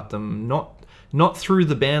heard about them not through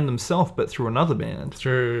the band themselves, but through another band.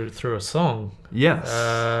 Through a song. Yes.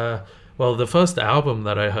 Well, the first album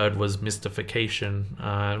that I heard was Mystification,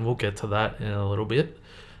 and we'll get to that in a little bit.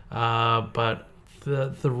 But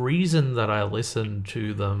the reason that I listened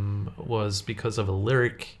to them was because of a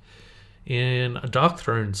lyric in a Dark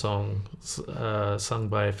Throne song sung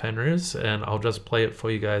by Fenris, and I'll just play it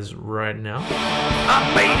for you guys right now. I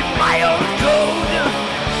made my own code,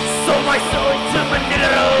 sold my soul to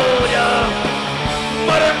Manila Road.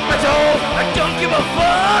 Modern metal, I don't give a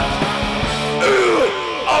fuck.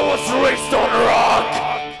 I was raised on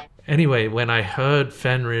rock. Anyway, when I heard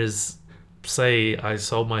Fenris say I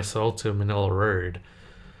sold my soul to Manila Road,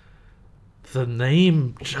 the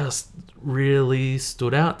name just really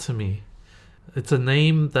stood out to me. It's a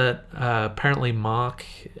name that apparently Mark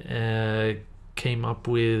came up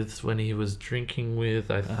with when he was drinking with,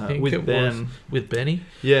 I think with it Ben. was with Benny.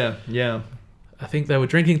 Yeah, yeah. I think they were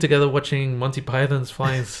drinking together watching Monty Python's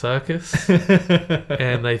Flying Circus,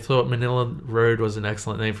 and they thought Manila Road was an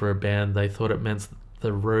excellent name for a band. They thought it meant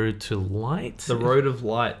the road to light. The Road of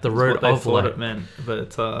Light. The is Road what they of thought Light. it meant,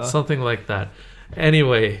 but Something like that.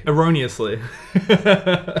 Anyway, erroneously.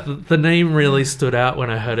 the name really stood out when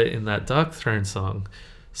I heard it in that Dark Throne song.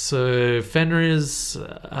 So Fenris,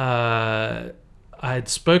 I'd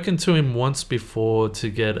spoken to him once before to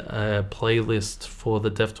get a playlist for the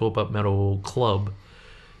Death to But Metal Club.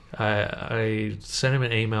 I sent him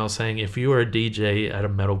an email saying, if you were a DJ at a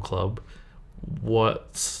metal club,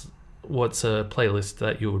 what's a playlist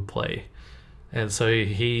that you would play? And so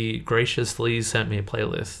he graciously sent me a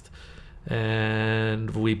playlist,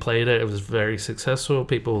 and we played it. It was very successful.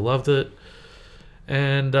 People loved it,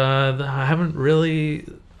 and I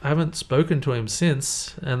haven't spoken to him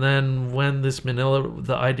since. And then when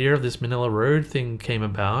the idea of this Manila Road thing came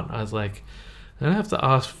about, I was like, I'm gonna have to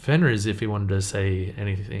ask Fenris if he wanted to say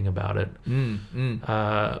anything about it.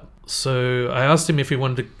 So I asked him if he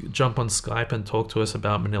wanted to jump on Skype and talk to us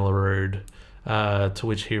about Manila Road, to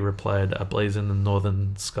which he replied, "A blaze in the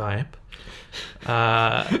northern Skype."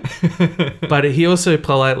 But he also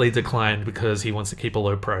politely declined because he wants to keep a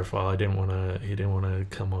low profile. He didn't want to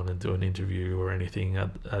come on and do an interview or anything at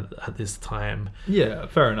this time. Yeah,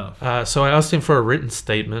 fair enough. So I asked him for a written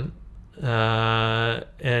statement, and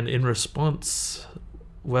in response,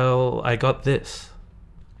 well, I got this.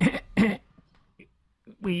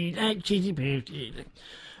 We like cheesy beauty.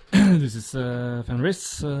 This is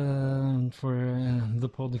Fenris for the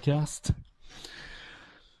podcast.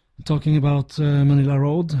 Talking about Manila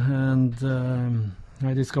Road, and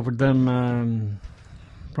I discovered them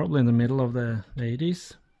probably in the middle of the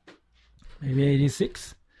 80s, maybe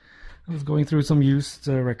 86. I was going through some used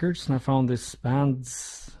records, and I found this band,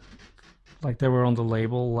 like they were on the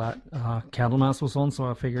label that Candlemass was on, so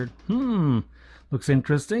I figured, looks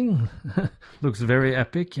interesting, looks very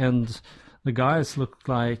epic, and the guys looked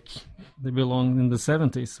like they belonged in the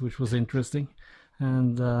 70s, which was interesting.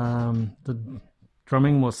 And the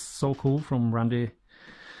drumming was so cool from Randy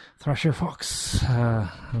Thrasher Fox.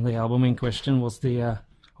 And the album in question was the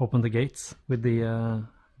Open the Gates with the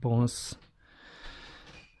bonus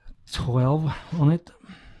 12 on it.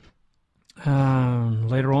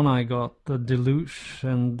 Later on I got the Deluge,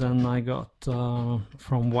 and then I got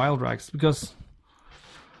from Wild Rags, because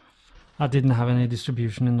I didn't have any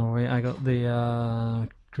distribution in Norway. I got the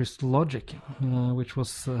Crystal Logic, which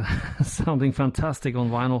was sounding fantastic on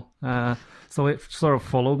vinyl. So it sort of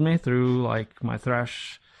followed me through like my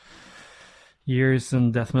thrash years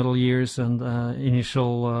and death metal years, and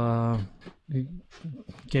initial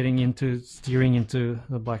steering into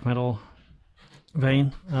the black metal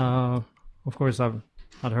vein. Of course, I'd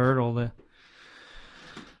heard all the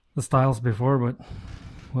styles before, but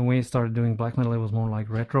when we started doing black metal, it was more like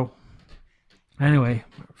retro. Anyway,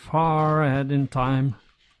 far ahead in time,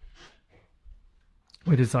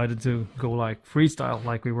 we decided to go like freestyle,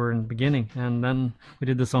 like we were in the beginning, and then we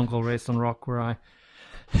did the song called Raised on Rock, where I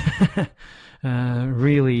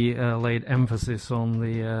really laid emphasis on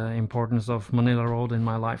the importance of Manila Road in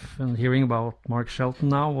my life. And hearing about Mark Shelton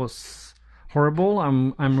now was horrible.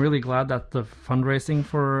 I'm really glad that the fundraising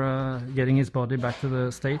for getting his body back to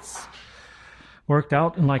the States worked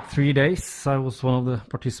out in like 3 days. I was one of the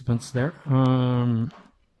participants there.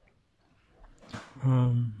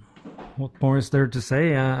 What more is there to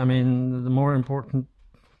say? I mean, the more important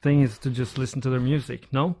thing is to just listen to their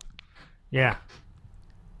music, no? Yeah.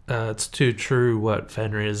 It's too true what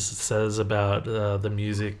Fenris says about the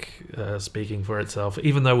music speaking for itself,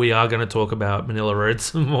 even though we are going to talk about Manila Road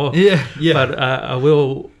some more. Yeah. But I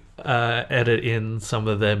will edit in some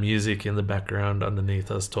of their music in the background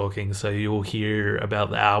underneath us talking, so you'll hear about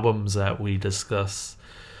the albums that we discuss.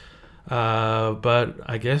 But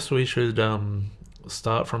I guess we should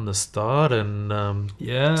start from the start and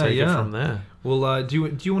take it from there. Well, do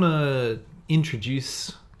you want to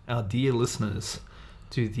introduce our dear listeners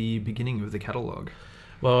to the beginning of the catalogue?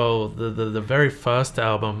 Well, the very first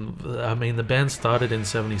album, I mean, the band started in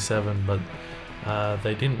 77, but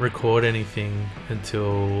they didn't record anything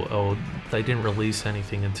or they didn't release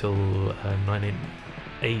anything until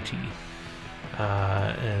 1980.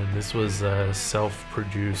 And this was a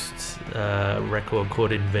self-produced record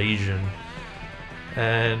called Invasion.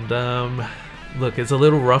 And look, it's a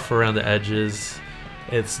little rough around the edges.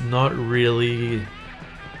 It's not really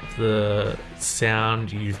the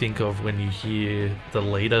sound you think of when you hear the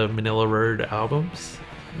later Manila Road albums.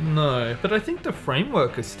 No, but I think the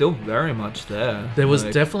framework is still very much there. There was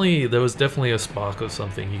definitely a spark of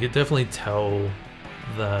something. You could definitely tell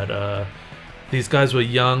that these guys were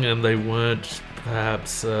young and they weren't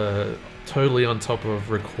perhaps totally on top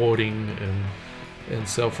of recording and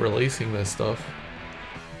self-releasing their stuff.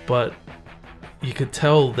 But you could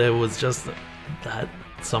tell there was just that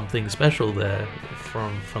something special there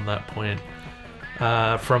from that point.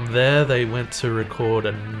 From there, they went to record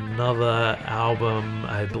another album.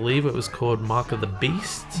 I believe it was called Mark of the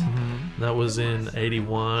Beast. Mm-hmm. That was in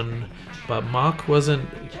 81. But Mark wasn't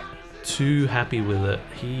too happy with it.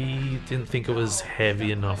 He didn't think it was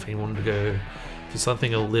heavy enough. He wanted to go to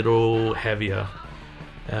something a little heavier,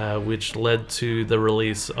 which led to the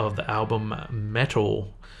release of the album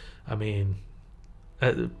Metal. I mean,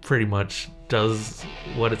 it pretty much does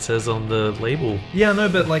what it says on the label. Yeah, no,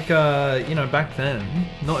 but like, back then,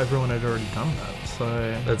 not everyone had already done that, so...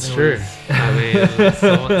 That's true. I mean,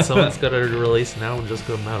 someone's got to release an album just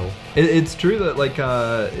called Metal. It's true that, like,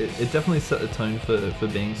 it definitely set the tone for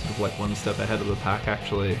being sort of, like, one step ahead of the pack,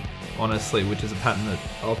 actually, honestly, which is a pattern that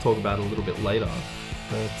I'll talk about a little bit later.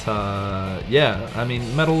 But, yeah, I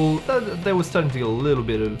mean, Metal, they were starting to get a little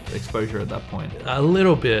bit of exposure at that point. A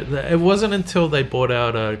little bit. It wasn't until they brought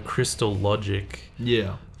out Crystal Logic.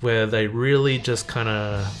 Yeah. Where they really just kind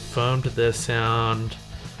of firmed their sound.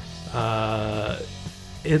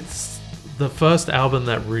 It's the first album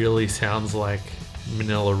that really sounds like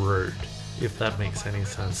Manila Road, if that makes any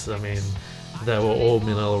sense. I mean, they were all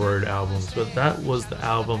Manila Road albums, but that was the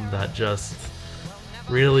album that just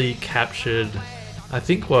really captured, I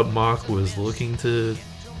think, what Mark was looking to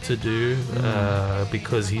do,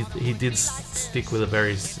 because he did stick with a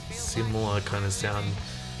very similar kind of sound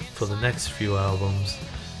for the next few albums.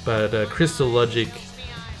 But Crystal Logic,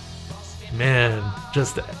 man,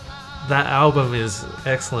 just that album is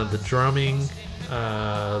excellent. The drumming,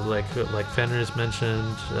 like Fenris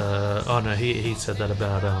mentioned. He said that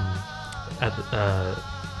about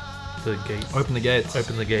the gates. Open the Gates.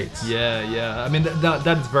 Open the Gates. Yeah. I mean,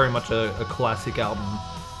 that is very much a classic album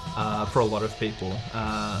for a lot of people.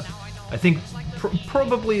 I think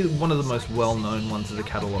probably one of the most well-known ones of the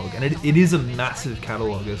catalogue, and it is a massive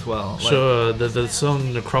catalogue as well. Like, sure, the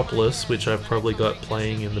song Necropolis, which I've probably got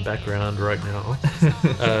playing in the background right now,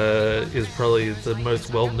 is probably the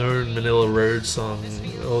most well-known Manila Road song,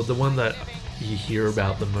 or the one that you hear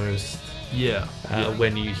about the most. Yeah.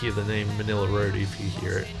 When you hear the name Manila Road, if you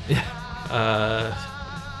hear it. Yeah.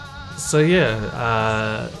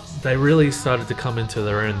 They really started to come into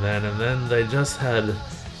their own then, and then they just had,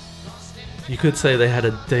 you could say they had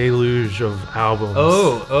a deluge of albums.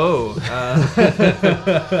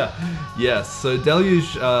 Yes, so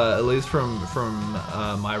Deluge, at least from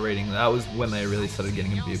my reading, that was when they really started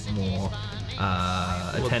getting a bit more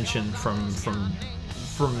attention from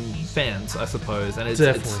fans, I suppose, and it's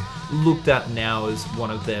looked at now as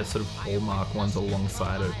one of their sort of hallmark ones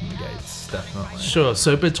alongside Open the Gates, definitely. Sure,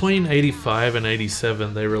 so between 85 and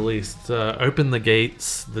 87 they released Open the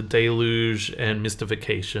Gates, The Deluge, and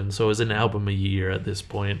Mystification, so it was an album a year at this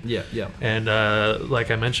point. Yeah. And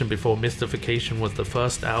like I mentioned before, Mystification was the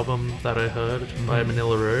first album that I heard by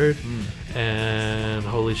Manila Road, and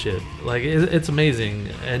holy shit, like it's amazing.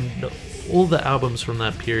 And all the albums from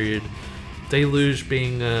that period, Deluge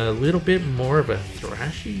being a little bit more of a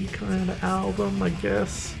thrashy kind of album, I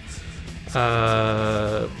guess.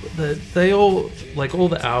 They all, like, all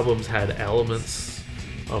the albums had elements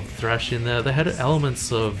of thrash in there. They had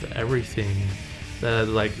elements of everything. They're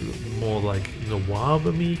like more like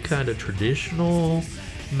noir-y kind of traditional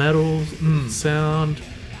metal sound.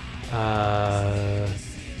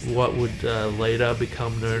 What would later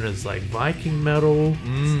become known as like Viking metal.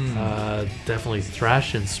 Definitely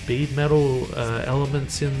thrash and speed metal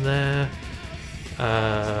elements in there.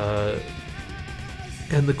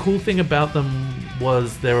 And the cool thing about them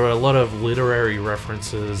was there were a lot of literary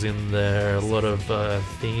references in there, a lot of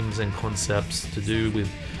themes and concepts to do with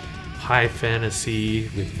high fantasy,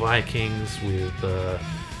 with Vikings, with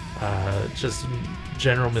just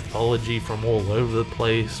general mythology from all over the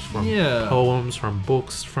place, from poems, from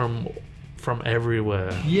books, from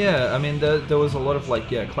everywhere. Yeah, I mean, there was a lot of like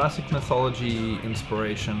classic mythology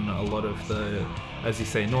inspiration, a lot of the, as you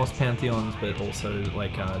say, Norse pantheons, but also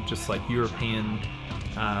like just like European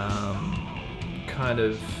kind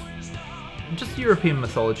of just European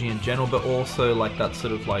mythology in general, but also like that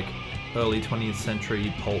sort of like early 20th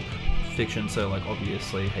century pulp fiction. So like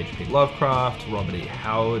obviously H.P. Lovecraft, Robert E.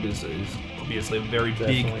 Howard is obviously a very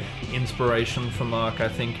big inspiration for Mark, I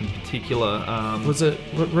think, in particular. Was it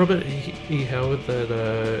Robert E. Howard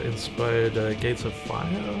that inspired Gates of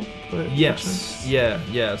Fire? Yes,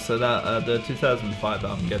 yeah. So that the 2005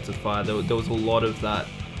 album Gates of Fire, there was a lot of that.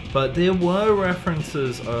 But there were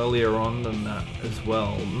references earlier on than that as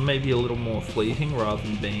well. Maybe a little more fleeting rather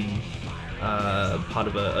than being part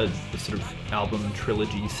of a sort of album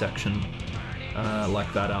trilogy section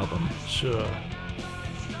like that album. Sure.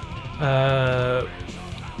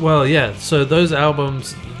 Well, yeah, so those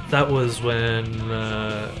albums, that was when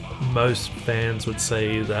most fans would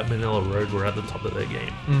say that Manila Road were at the top of their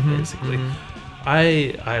game, basically.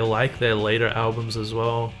 I like their later albums as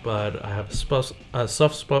well, but I have a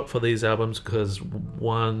soft spot for these albums because,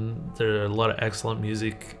 one, there are a lot of excellent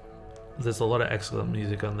music. There's a lot of excellent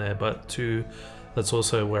music on there, but two, that's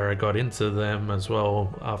also where I got into them as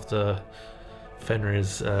well after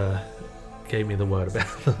Fenris gave me the word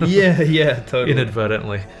about them. Yeah, totally.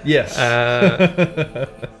 Inadvertently. Yes.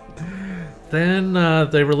 Then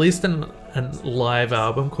they released a live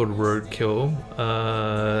album called Roadkill,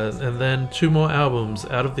 and then two more albums,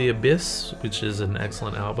 Out of the Abyss, which is an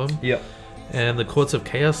excellent album, Yep. and The Courts of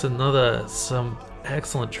Chaos, some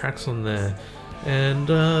excellent tracks on there. And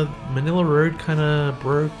Manila Road kind of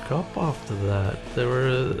broke up after that. There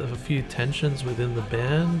were a few tensions within the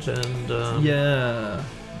band, and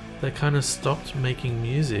they kind of stopped making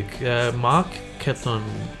music. Mark kept on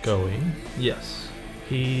going. Yes.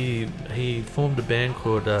 He formed a band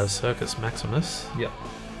called Circus Maximus. Yep.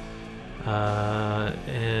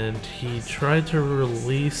 And he tried to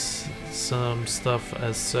release some stuff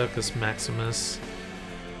as Circus Maximus.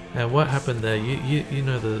 And what happened there? You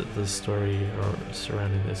know the story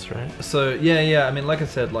surrounding this, right? So yeah. I mean, like I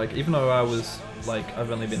said, like even though I was like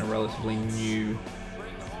I've only been a relatively new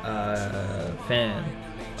fan.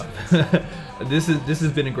 This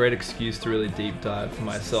has been a great excuse to really deep dive for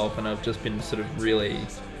myself, and I've just been sort of really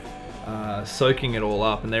soaking it all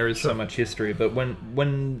up. And there is so much history. But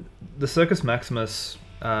when the Circus Maximus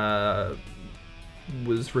was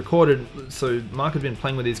recorded, so Mark had been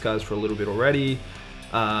playing with these guys for a little bit already.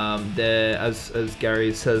 There, as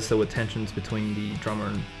Gary says, there were tensions between the drummer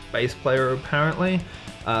and bass player apparently,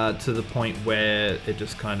 to the point where it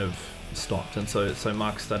just kind of stopped, and so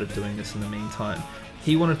Mark started doing this in the meantime.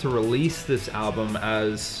 He wanted to release this album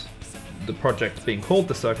as the project being called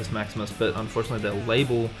the Circus Maximus, but unfortunately their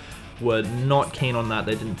label were not keen on that.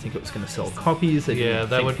 They didn't think it was going to sell copies. They didn't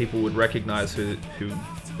think people would recognize who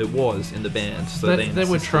it was in the band. So they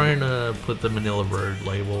were trying to put the Manila Road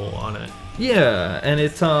label on it. Yeah, and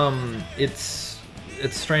it's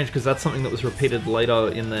strange because that's something that was repeated later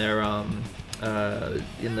in their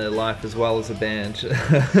life as well as a band,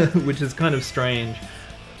 which is kind of strange.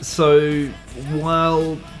 So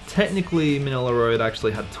while technically Manila Road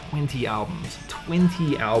actually had 20 albums,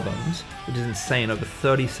 which is insane, over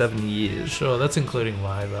 37 years. Sure, that's including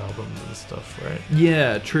live albums and stuff, right?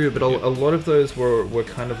 Yeah, true, but a lot of those were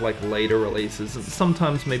kind of like later releases,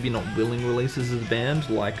 sometimes maybe not willing releases as a band,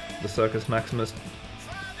 like the Circus Maximus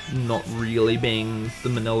not really being the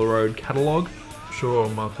Manila Road catalogue. Sure,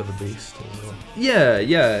 Mark of the Beast as well.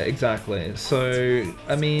 Yeah, exactly. So,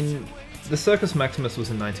 I mean, the Circus Maximus was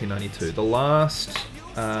in 1992. The last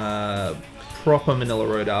proper Manila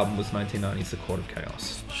Road album was 1990's The Court of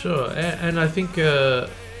Chaos. Sure, and I think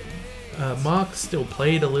Mark still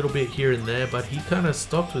played a little bit here and there, but he kind of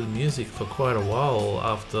stopped with music for quite a while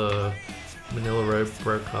after Manila Road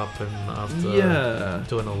broke up, and after Yeah.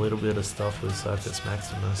 doing a little bit of stuff with Circus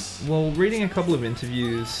Maximus. Well, reading a couple of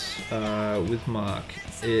interviews with Mark,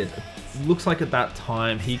 it looks like at that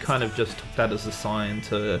time he kind of just took that as a sign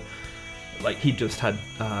to, like, he just had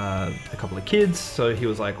a couple of kids, so he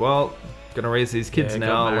was like, well, gonna raise these kids Yeah,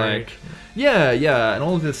 now, got married. like, yeah, and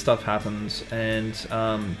all of this stuff happens, and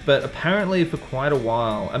but apparently for quite a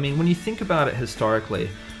while, I mean, when you think about it historically,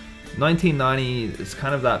 1990 is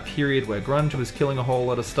kind of that period where grunge was killing a whole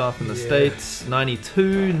lot of stuff in the Yeah. States.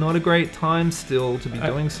 92, not a great time still to be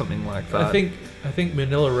doing something like that. I think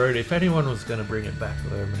Manila Road, if anyone was going to bring it back,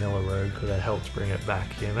 though, Manila Road could have helped bring it back,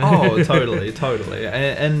 you know? Oh, totally.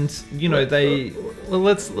 And you know, they... Well,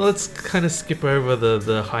 let's kind of skip over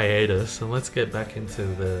the hiatus and let's get back into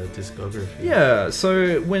the discography. Yeah,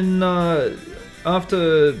 so when...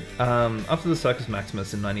 After the Circus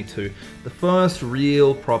Maximus in 92, the first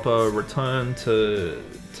real proper return to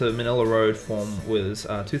Manila Road form was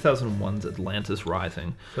 2001's Atlantis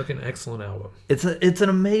Rising. Fucking excellent album. It's an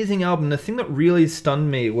amazing album. The thing that really stunned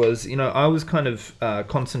me was, you know, I was kind of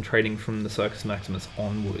concentrating from the Circus Maximus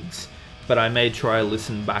onwards, but I made sure I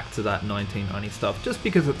listened back to that 1990 stuff just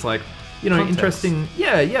because it's like, you know, Context. interesting.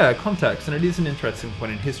 Yeah, context, and it is an interesting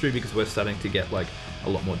point in history because we're starting to get like a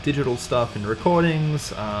lot more digital stuff in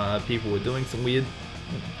recordings. People were doing some weird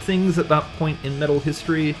things at that point in metal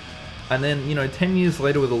history. And then, you know, 10 years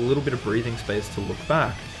later with a little bit of breathing space to look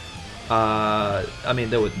back, I mean,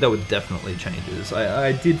 there were definitely changes.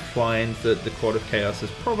 I did find that The Court of Chaos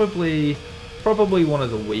is probably one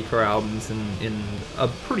of the weaker albums in a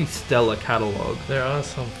pretty stellar catalogue. There are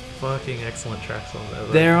some fucking excellent tracks on there,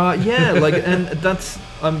 though. There are, yeah, like, and that's,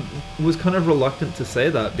 was kind of reluctant to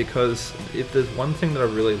say that because if there's one thing that I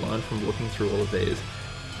really learned from looking through all of these,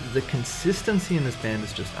 the consistency in this band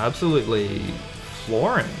is just absolutely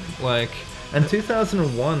flooring. Like, and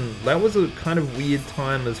 2001, that was a kind of weird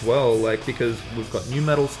time as well, like, because we've got new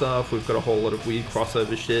metal stuff, we've got a whole lot of weird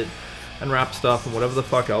crossover shit and rap stuff and whatever the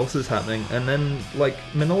fuck else is happening, and then like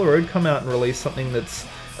Manila Road come out and release something that's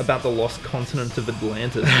about the lost continent of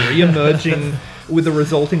Atlantis, re-emerging with the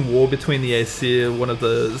resulting war between the Aesir, one of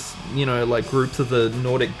the, you know, like groups of the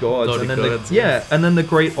Nordic gods, Nordic and then gods, and then the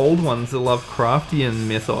great old ones, the Lovecraftian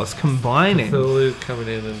mythos combining. Cthulhu coming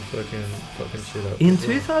in and fucking shit up. In as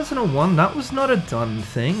well. 2001, that was not a done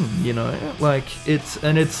thing, you know? Like, it's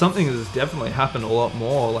something that has definitely happened a lot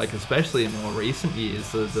more, like, especially in more recent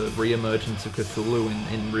years, the re-emergence of Cthulhu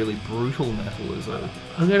in really brutal metal is a...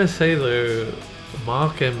 I'm gonna say though,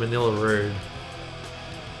 Mark and Manila Road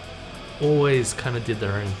always kind of did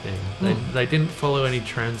their own thing. They didn't follow any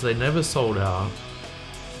trends. They never sold out.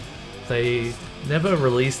 They never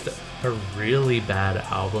released a really bad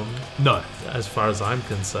album. No. As far as I'm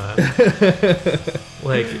concerned.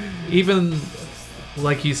 Like, even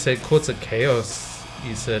like you said, Courts of Chaos,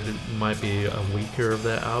 you said it might be a weaker of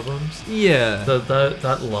their albums. Yeah.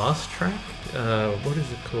 That last track, what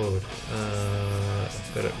is it called?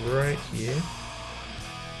 I've got it right here.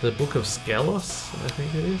 The Book of Skelos, I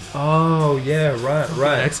think it is. Oh, yeah,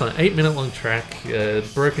 right. Excellent. 8-minute long track,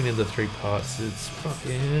 broken into 3 parts. It's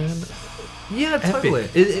fucking... Yeah, totally.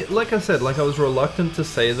 Like I said, like I was reluctant to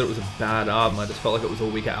say that it was a bad album. I just felt like it was a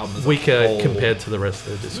weaker album as a weaker whole. compared to the rest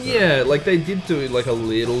of the disc. Yeah, like they did do like a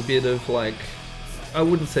little bit of like, I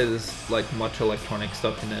wouldn't say there's like much electronic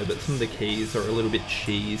stuff in there, but some of the keys are a little bit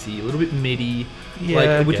cheesy, a little bit MIDI, Yeah, like,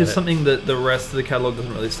 I which get is it. something that the rest of the catalog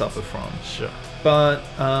doesn't really suffer from. Sure. But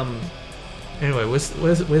Anyway,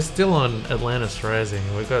 we're still on Atlantis Rising.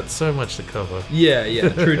 We've got so much to cover. yeah,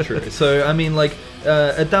 true. So I mean, like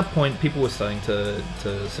at that point, people were starting to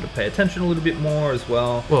sort of pay attention a little bit more as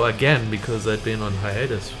well. Well, again, because they'd been on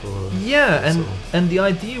hiatus for... Yeah, so- and the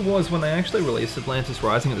idea was when they actually released Atlantis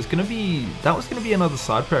Rising, that was going to be another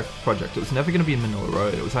side project. It was never going to be Manila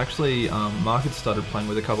Road. It was actually Mark had started playing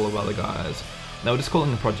with a couple of other guys. They were just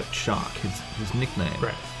calling the project Shark, his nickname.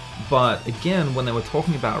 Right. But again, when they were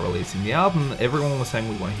talking about releasing the album, everyone was saying,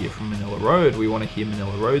 we want to hear from Manila Road, we want to hear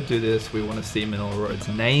Manila Road do this, we want to see Manila Road's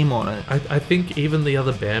name on it. I think even the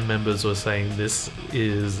other band members were saying this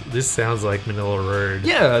sounds like Manila Road.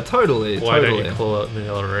 Yeah, totally. Why don't you call it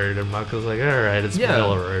Manila Road? And Mark was like, alright, it's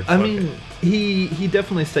Manila Road. I fuck mean, it." he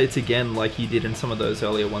definitely states again, like he did in some of those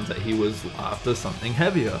earlier ones, that he was after something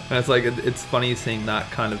heavier. And it's like, it's funny seeing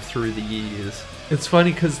that kind of through the years. It's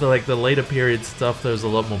funny because the later period stuff, there's a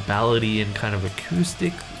lot more ballady and kind of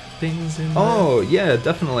acoustic things in there. Oh, yeah,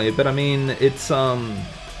 definitely. But I mean, it's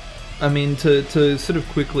I mean, to sort of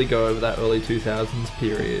quickly go over that early 2000s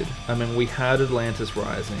period, I mean, we had Atlantis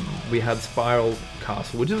Rising, we had Spiral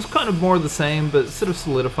Castle, which is kind of more of the same, but sort of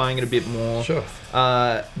solidifying it a bit more. Sure.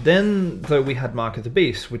 Then, though, we had Mark of the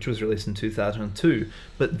Beast, which was released in 2002,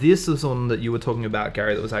 but this is one that you were talking about,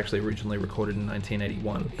 Gary, that was actually originally recorded in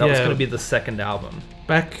 1981. That was Yeah. going to be the second album.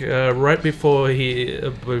 Back right before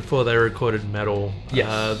before they recorded Metal,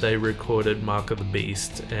 Yes. they recorded Mark of the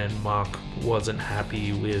Beast, and Mark wasn't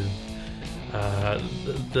happy with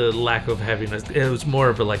the lack of heaviness. It was more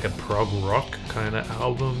of like a prog rock kind of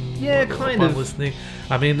album. Yeah, upon kind of. listening.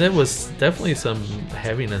 I mean, there was definitely some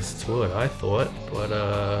heaviness to it, I thought, but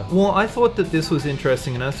Well, I thought that this was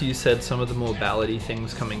interesting, and as you said, some of the more ballady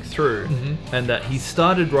things coming through, and that he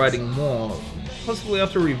started writing more, possibly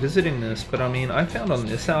after revisiting this. But I mean, I found on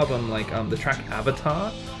this album, like the track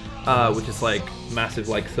Avatar, which is like massive,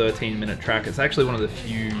 like 13-minute track. It's actually one of the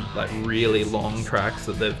few like really long tracks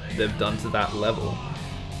that they've done to that level.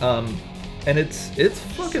 And it's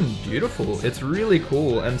fucking beautiful. It's really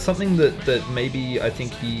cool, and something that maybe I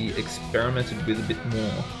think he experimented with a bit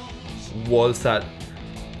more was that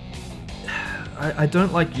I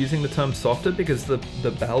don't like using the term softer, because the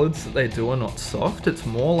ballads that they do are not soft. It's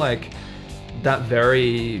more like that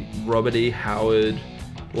very Robert E. Howard,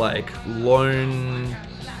 like lone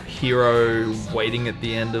hero waiting at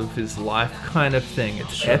the end of his life kind of thing.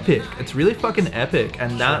 It's epic. It's really fucking epic,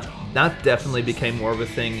 and that definitely became more of a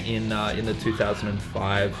thing in the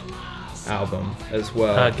 2005 album as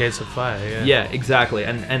well. Gates of Fire, yeah. Yeah, exactly.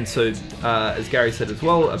 And so as Gary said as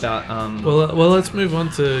well about Well, let's move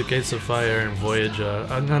on to Gates of Fire and Voyager.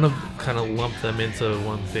 I'm gonna kind of lump them into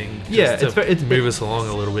one thing. Just Yeah, to it's move us along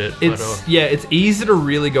a little bit. it's it's easy to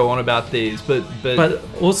really go on about these, but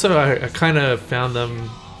also I kind of found them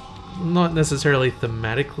not necessarily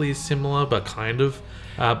thematically similar, but kind of.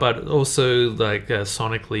 But also like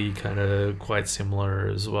sonically kind of quite similar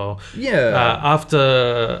as well. yeah.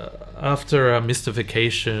 After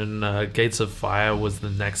Mystification, Gates of Fire was the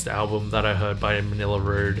next album that I heard by Manila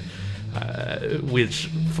Road, which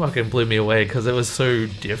fucking blew me away because it was so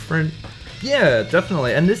different, Yeah,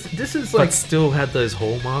 definitely. And this is like but still had those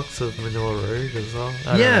hallmarks of Manila Road as well.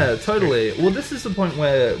 I don't yeah, know. totally. Well, this is the point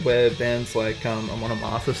where bands like Amon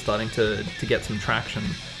Amarth are starting to get some traction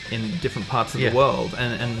in different parts of Yeah. the world,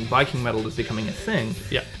 and Viking metal is becoming a thing.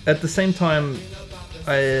 Yeah. At the same time,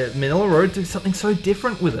 Manila Road did something so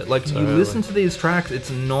different with it. Like, you Totally. listen to these tracks, it's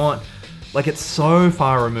not like it's so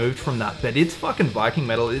far removed from that, but it's fucking Viking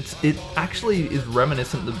metal. It actually is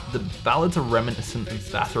reminiscent. The ballads are reminiscent of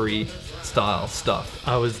Bathory style stuff.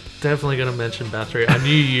 I was definitely going to mention Battery. I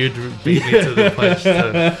knew you'd beat me to the punch.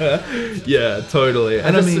 So. Yeah, totally.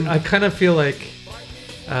 And I mean, I kind of feel like,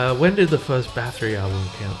 when did the first Battery album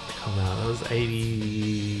come out? That was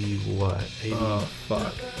 80, what? 80, oh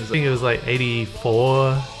fuck. I think it was like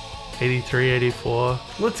 84, 83, 84.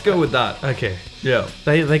 Let's go with that. Okay. Yeah.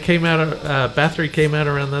 They came out, Battery came out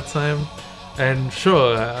around that time. And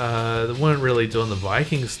sure, they weren't really doing the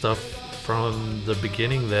Viking stuff from the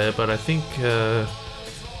beginning there, but I think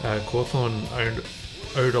Cawthorn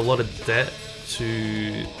owed a lot of debt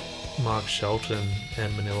to Mark Shelton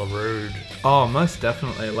and Manila Road. Oh, most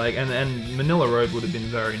definitely. Like, and Manila Road would have been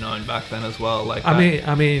very known back then as well. Like, I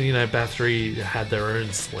mean, you know, Bathory had their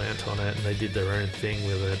own slant on it, and they did their own thing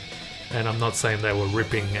with it. And I'm not saying they were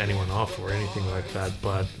ripping anyone off or anything like that,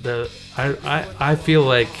 but I feel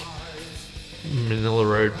like Manila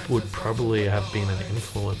Road would probably have been an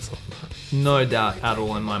influence on that. no doubt at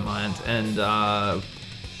all in my mind. And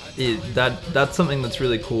that's something that's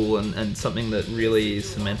really cool, and something that really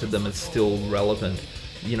cemented them as still relevant.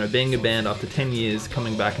 You know, being a band after 10 years,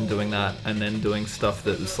 coming back and doing that, and then doing stuff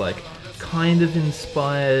that was like kind of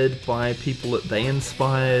inspired by people that they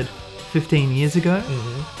inspired 15 years ago.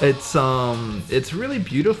 It's really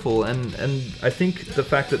beautiful, and I think the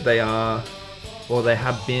fact that they are, or they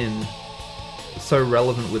have been, so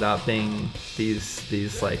relevant without being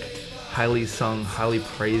these like highly sung, highly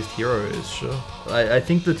praised heroes. Sure. I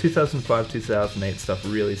think the 2005-2008 stuff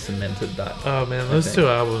really cemented that. Oh man, those think. two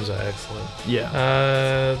albums are excellent.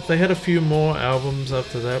 Yeah. They had a few more albums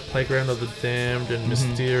after that, Playground of the Damned and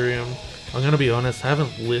Mysterium. I'm gonna be honest, I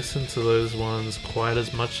haven't listened to those ones quite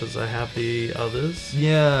as much as I have the others.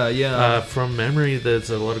 Yeah. From memory, there's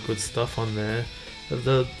a lot of good stuff on there.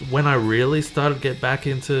 When I really started to get back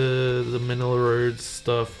into the Manila Road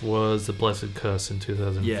stuff was The Blessed Curse in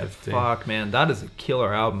 2015. Yeah, fuck, man, that is a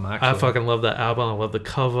killer album. Actually, I fucking love that album. I love the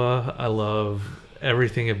cover. I love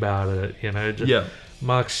everything about it. You know, just Yeah.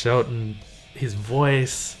 Mark Shelton, his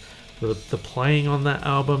voice, the playing on that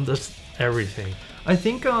album, just everything. I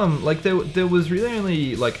think like there was really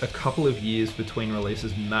only like a couple of years between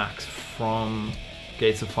releases max from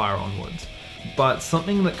Gates of Fire onwards, but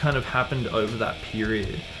something that kind of happened over that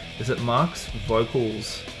period is that Mark's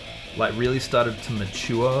vocals like really started to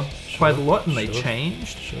mature quite a lot, and they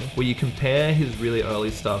changed. Where you compare his really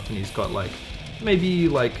early stuff and he's got like maybe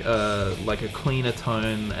like a cleaner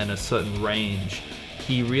tone and a certain range,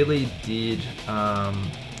 he really did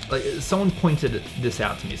like someone pointed this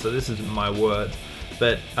out to me, so this isn't my word,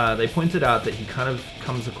 but they pointed out that he kind of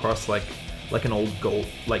comes across like an old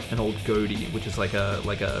Godi, which is like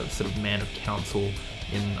a sort of man of council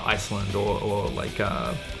in Iceland, or like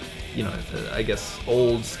you know, I guess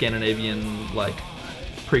old Scandinavian, like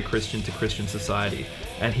pre-Christian to Christian society.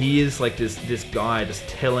 And he is like this guy just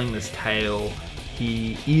telling this tale.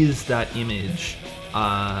 He is that image,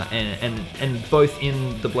 and both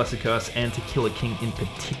in The Blessed Curse and To Kill a King in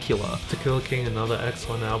particular. To Kill a King, another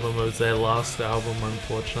excellent album. It was their last album,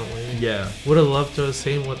 unfortunately. Yeah. Would have loved to have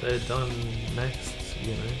seen what they'd done next,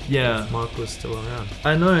 you know. Yeah. If Mark was still around.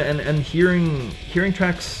 I know, and hearing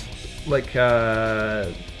tracks like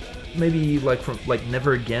maybe like from like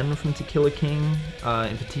Never Again from To Kill a King,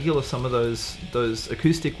 in particular some of those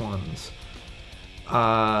acoustic ones,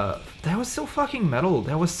 they were still fucking metal.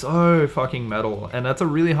 They were so fucking metal, and that's a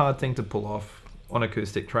really hard thing to pull off on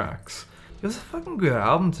acoustic tracks. It was a fucking good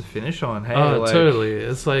album to finish on. Hey, Oh, like, totally.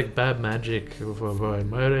 It's like Bad Magic by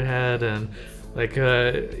Motorhead, and like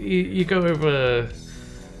you go over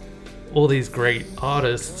all these great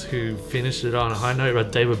artists who finished it on a high note,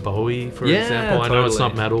 like David Bowie, for Yeah, example. I know it's not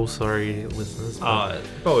totally. metal, sorry, listeners. But,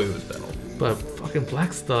 Bowie was metal. but fucking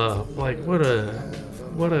Black Star, like what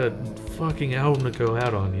a fucking album to go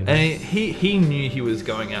out on, you know. And he knew he was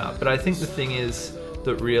going out, but I think the thing is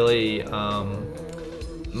that really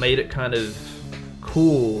made it kind of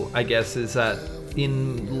cool, I guess, is that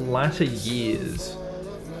in latter years,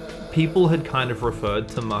 people had kind of referred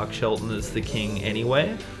to Mark Shelton as the king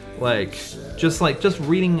anyway. Just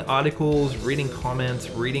reading articles, reading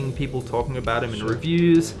comments, reading people talking about him in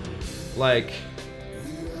reviews, like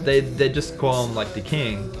they just call him like the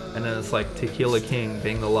king, and then it's like To Kill a King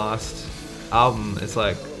being the last album. It's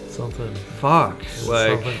like Something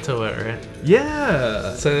like to it, right?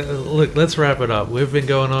 yeah. So look, let's wrap it up. We've been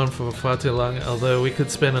going on for far too long, although we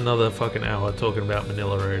could spend another fucking hour talking about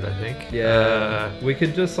Manila Road, I think. Yeah, we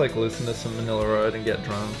could just like listen to some Manila Road and get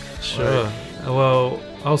drunk. Sure. Like, Well,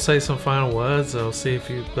 I'll say some final words. I'll see if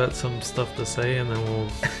you've got some stuff to say, and then we'll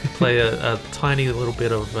play a tiny little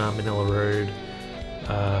bit of Manila Road.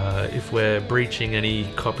 If we're breaching any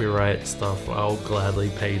copyright stuff, I'll gladly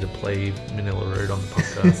pay to play Manila Road on the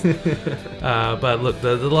podcast. But look,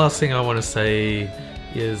 the last thing I want to say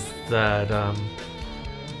is that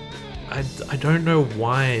I don't know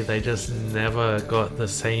why they just never got the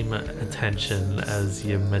same attention as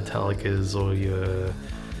your Metallicas or your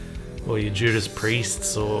Judas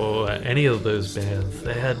Priests or any of those bands.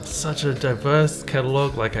 They had such a diverse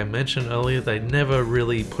catalog. Like I mentioned earlier, they never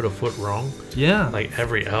really put a foot wrong. yeah, Like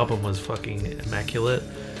every album was fucking immaculate.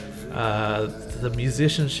 The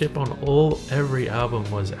musicianship on every album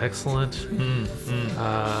was excellent.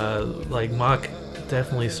 Like Mark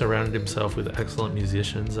definitely surrounded himself with excellent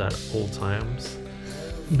musicians at all times.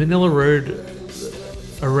 Manila Road,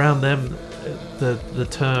 around them, the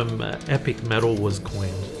term epic metal was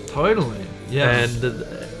coined. totally. Yeah,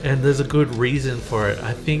 And there's a good reason for it.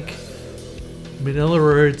 I think Manila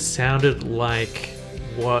Road sounded like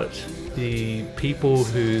what the people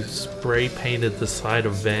who spray painted the side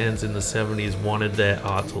of vans in the 70s wanted their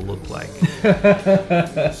art to look like.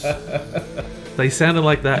 They sounded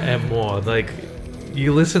like that and more. Like,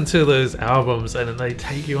 you listen to those albums and they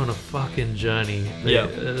take you on a fucking journey. Yeah.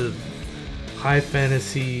 High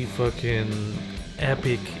fantasy, fucking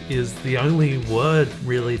epic is the only word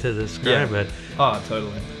really to describe it. oh,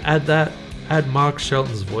 totally. Add Mark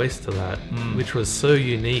Shelton's voice to that, which was so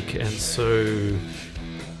unique and such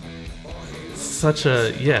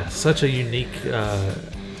a unique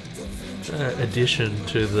addition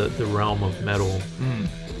to the realm of metal.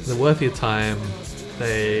 They're worth your time.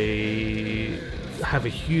 They have a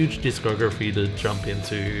huge discography to jump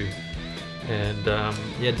into, and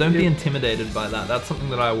Yeah, don't be intimidated by that. That's something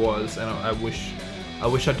that I was, and I wish I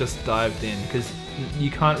just dived in, because you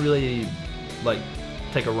can't really like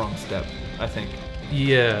take a wrong step, I think.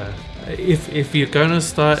 Yeah, if you're gonna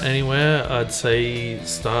start anywhere, I'd say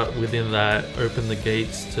start within that open the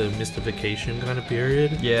gates to mystification kind of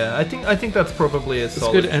period. Yeah, I think that's probably a It's a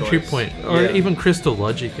solid good entry choice. point, or Yeah. even Crystal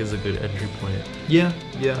Logic is a good entry point. Yeah.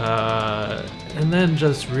 And then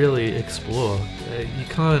just really explore. You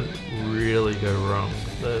can't really go wrong.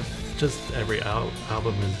 The just every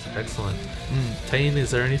album is excellent. Tane, is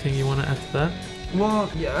there anything you want to add to that? Well,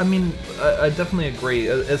 yeah, I mean, I definitely agree.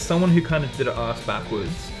 As someone who kind of did it ass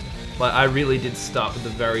backwards, like I really did start with the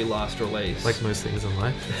very last release. Like most things in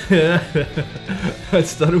life. I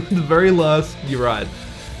started with the very last. You're right.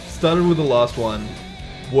 Started with the last one,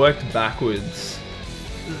 worked backwards.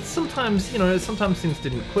 Sometimes things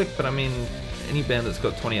didn't click, but I mean, any band that's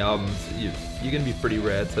got 20 albums, you're gonna be pretty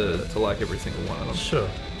rare to like every single one of them. Sure.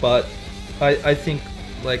 But I think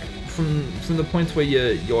like from the points where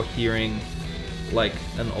you're hearing like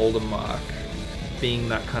an older Mark being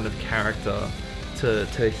that kind of character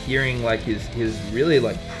to hearing like his really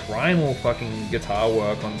like primal fucking guitar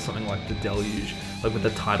work on something like The Deluge, like with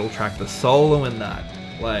the title track, the solo in that,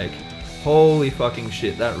 like holy fucking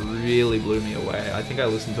shit, that really blew me away. I think I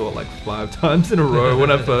listened to it like 5 times in a row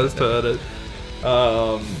when I first heard it.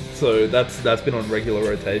 So that's been on regular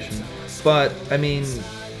rotation. But I mean,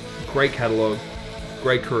 great catalog,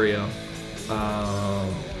 great career.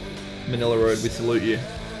 Manila Road, we salute you.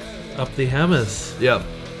 Up the hammers. Yep.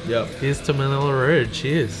 Here's to Manila Road.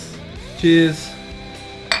 Cheers. Cheers.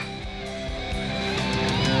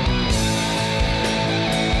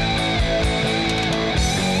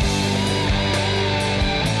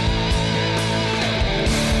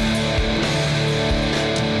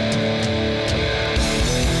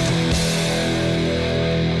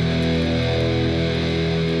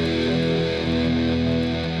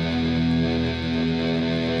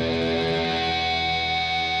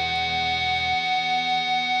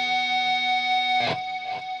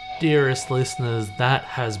 Dearest listeners, that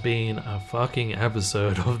has been a fucking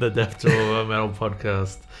episode of the Death to Metal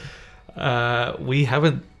podcast. We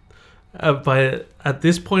haven't, at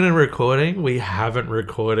this point in recording, we haven't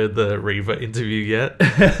recorded the Riva interview yet.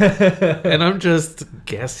 And I'm just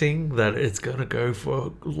guessing that it's going to go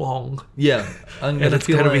for long. Yeah. And it's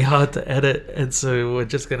going to be hard to edit. And so we're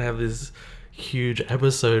just going to have this huge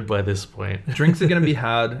episode by this point. Drinks are going to be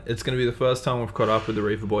had. It's going to be the first time we've caught up with the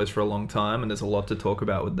Reefer Boys for a long time, and there's a lot to talk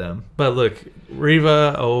about with them. But look,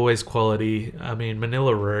 Riva are always quality. I mean,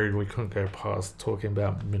 Manila Road, we couldn't go past talking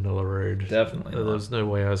about Manila Road. Definitely not. There's no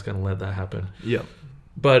way I was going to let that happen. Yeah.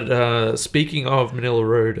 But speaking of Manila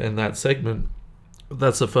Road and that segment,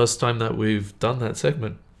 that's the first time that we've done that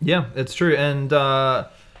segment. Yeah, it's true. And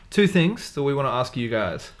 2 things that we want to ask you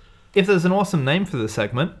guys. If there's an awesome name for the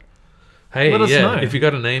segment, hey, let us know. If you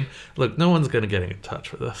got a name, look, no one's going to get in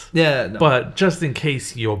touch with us. Yeah, no. But just in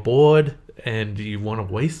case you're bored and you want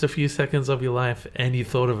to waste a few seconds of your life and you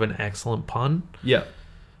thought of an excellent pun, yeah,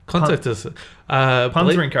 contact us.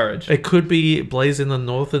 puns are encouraged. It could be Blaze in the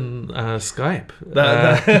North and Skype.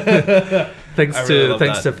 Thanks I really love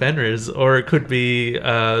that. to Fenris, or it could be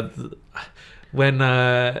when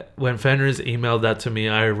Fenris emailed that to me,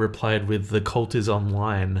 I replied with "The cult is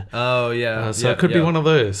online." Oh yeah. So it could be one of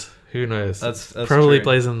those. Who knows? That's probably true.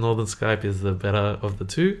 Blaze in the Northern Skype is the better of the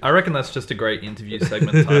two. I reckon that's just a great interview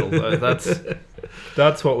segment title, though.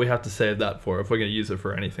 That's what we have to save that for if we're going to use it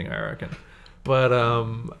for anything, I reckon. But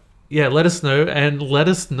yeah, let us know, and let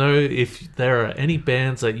us know if there are any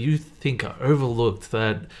bands that you think are overlooked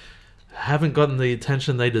that haven't gotten the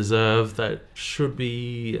attention they deserve, that should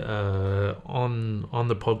be on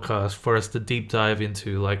the podcast for us to deep dive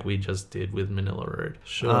into, like we just did with Manila Road.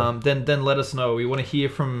 Sure. Then let us know. We want to hear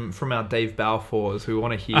from our Dave Balfours. We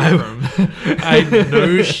want to hear from. I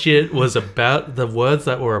know shit was about the words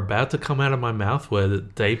that were about to come out of my mouth were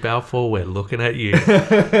Dave Balfour, we're looking at you.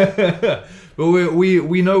 But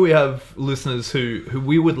we know we have listeners who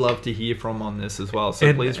we would love to hear from on this as well.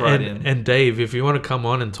 So please write in. And Dave, if you want to come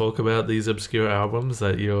on and talk about these obscure albums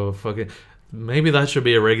that you're fucking... Maybe that should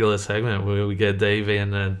be a regular segment where we get Dave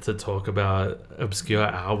in to talk about obscure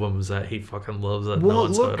albums that he fucking loves that no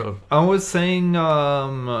one's heard of. I was saying a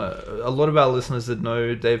lot of our listeners that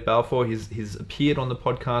know Dave Balfour, he's appeared on the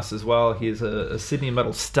podcast as well. He's a Sydney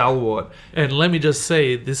metal stalwart. And let me just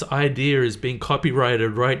say, this idea is being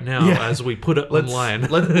copyrighted right now as we put it online.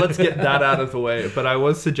 Let's get that out of the way. But I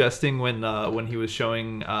was suggesting when he was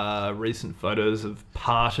showing recent photos of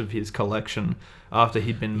part of his collection after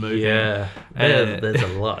he'd been moving. Yeah, there's a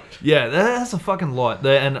lot. Yeah, that's a fucking lot.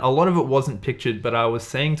 And a lot of it wasn't pictured, but I was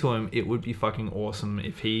saying to him it would be fucking awesome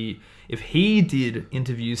if he did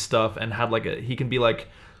interview stuff and had he can be like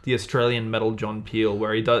the Australian metal John Peel,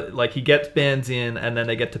 where he does he gets bands in and then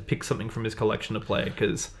they get to pick something from his collection to play,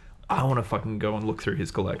 because I want to fucking go and look through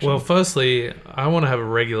his collection. Well, firstly, I want to have a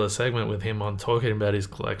regular segment with him on talking about his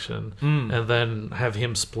collection, and then have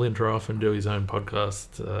him splinter off and do his own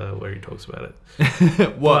podcast where he talks about it.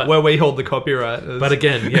 Where we hold the copyright. But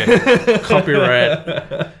again, yeah,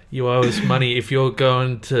 copyright. You owe us money. If you're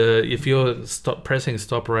pressing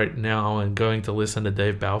stop right now and going to listen to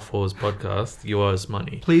Dave Balfour's podcast, you owe us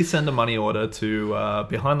money. Please send a money order to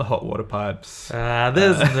Behind the Hot Water Pipes.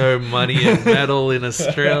 There's no money in metal in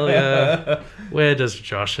Australia. We're just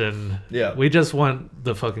joshing. Yeah. We just want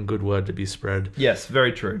the fucking good word to be spread. Yes,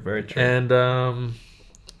 very true, very true. And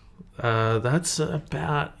that's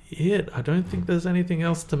about it. I don't think there's anything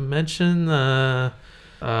else to mention. The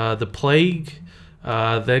Plague.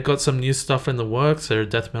 They've got some new stuff in the works. They're a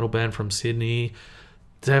death metal band from Sydney.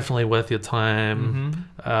 Definitely worth your time.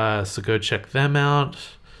 So go check them out.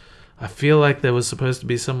 I feel like there was supposed to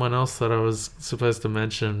be someone else that I was supposed to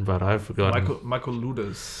mention, but I've forgotten. Michael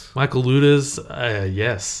Luders. Michael Luders,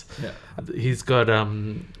 yes. Yeah. He's got a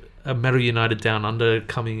Metal United Down Under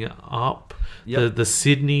coming up. Yep. The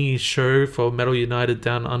Sydney show for Metal United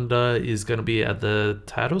Down Under is going to be at the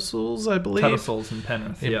Tattersalls, I believe. Tattersalls in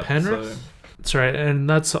Penrith. In Yep, Penrith? so- That's right, and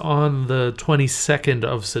that's on the 22nd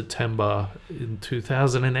of September in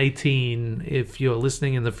 2018. If you're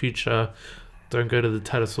listening in the future, don't go to the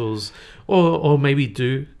Tattersalls, or maybe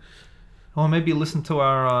do. Or maybe listen to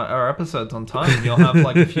our episodes on time and you'll have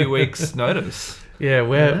like a few weeks notice. Yeah,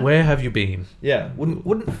 where have you been? Yeah,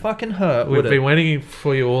 wouldn't fucking hurt, We've would been it? waiting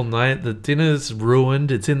for you all night. The dinner's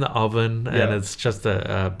ruined. It's in the oven, and Yeah. it's just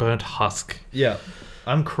a burnt husk. Yeah.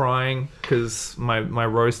 I'm crying because my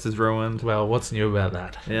roast is ruined. Well, what's new about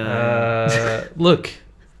that? Yeah. Look,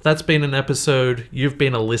 that's been an episode. You've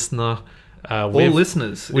been a listener. All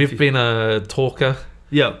listeners. We've been a talker.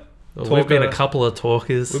 Yeah. We've been a couple of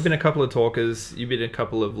talkers. We've been a couple of talkers. You've been a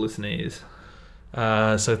couple of listeners.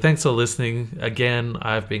 So thanks for listening. Again,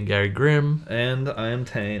 I've been Gary Grimm. And I am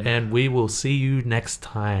Tane. And we will see you next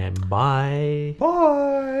time. Bye.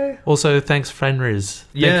 Bye. Also, thanks, Fenris.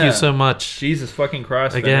 Thank Yeah. you so much. Jesus fucking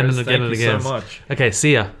Christ. Again Fenris. and again Thank and you again. so much. Okay,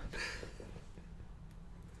 see ya.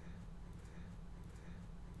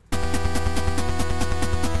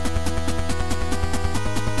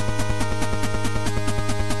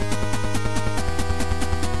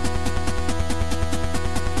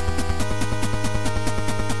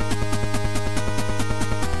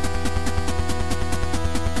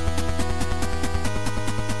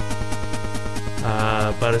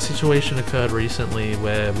 But a situation occurred recently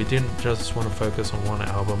where we didn't just want to focus on one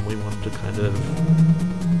album, we wanted to kind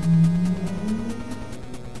of...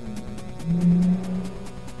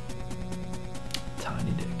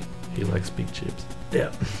 Tiny dick. He likes big chips.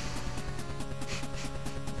 Yeah.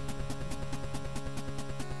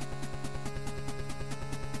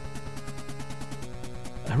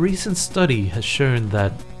 A recent study has shown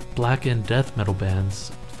that black and death metal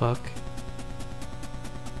bands fuck.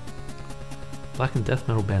 Black and death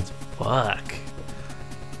metal bands fuck.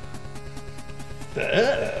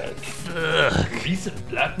 Fuck. Recent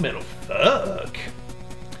black metal. Fuck.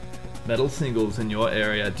 Metal singles in your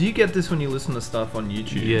area. Do you get this when you listen to stuff on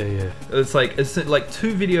YouTube? Yeah. It's like 2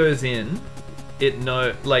 videos in,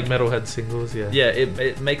 Metalhead singles, yeah. Yeah,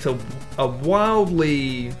 it makes a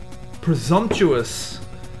wildly presumptuous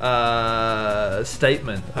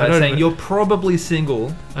statement I by don't saying kn- you're probably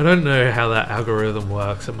single. I don't know how that algorithm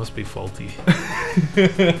works. It must be faulty.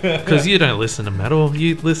 Because you don't listen to metal,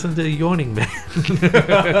 you listen to Yawning Man.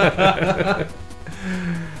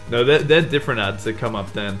 No, they're different ads that come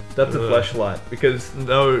up then. That's a fleshlight because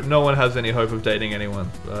no one has any hope of dating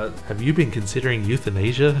anyone. Right? Have you been considering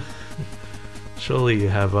euthanasia? Surely you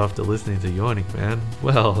have after listening to Yawning Man.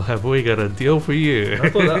 Well, have we got a deal for you? I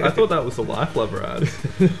thought that was a Life Lover ad.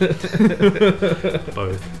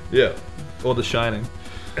 Both. Yeah, or The Shining.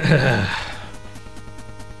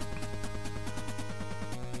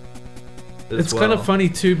 It's kind of funny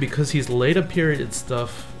too because his later period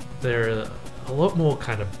stuff, they're a lot more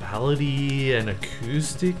kind of ballady and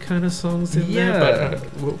acoustic kind of songs in there. But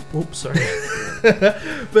whoops, sorry.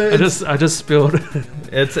 But I just spilled.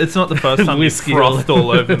 it's not the first time you Whiskey frothed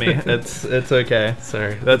all over me. It's okay.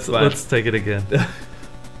 Sorry. That's fine. Let's take it again.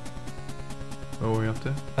 What were we up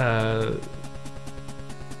to?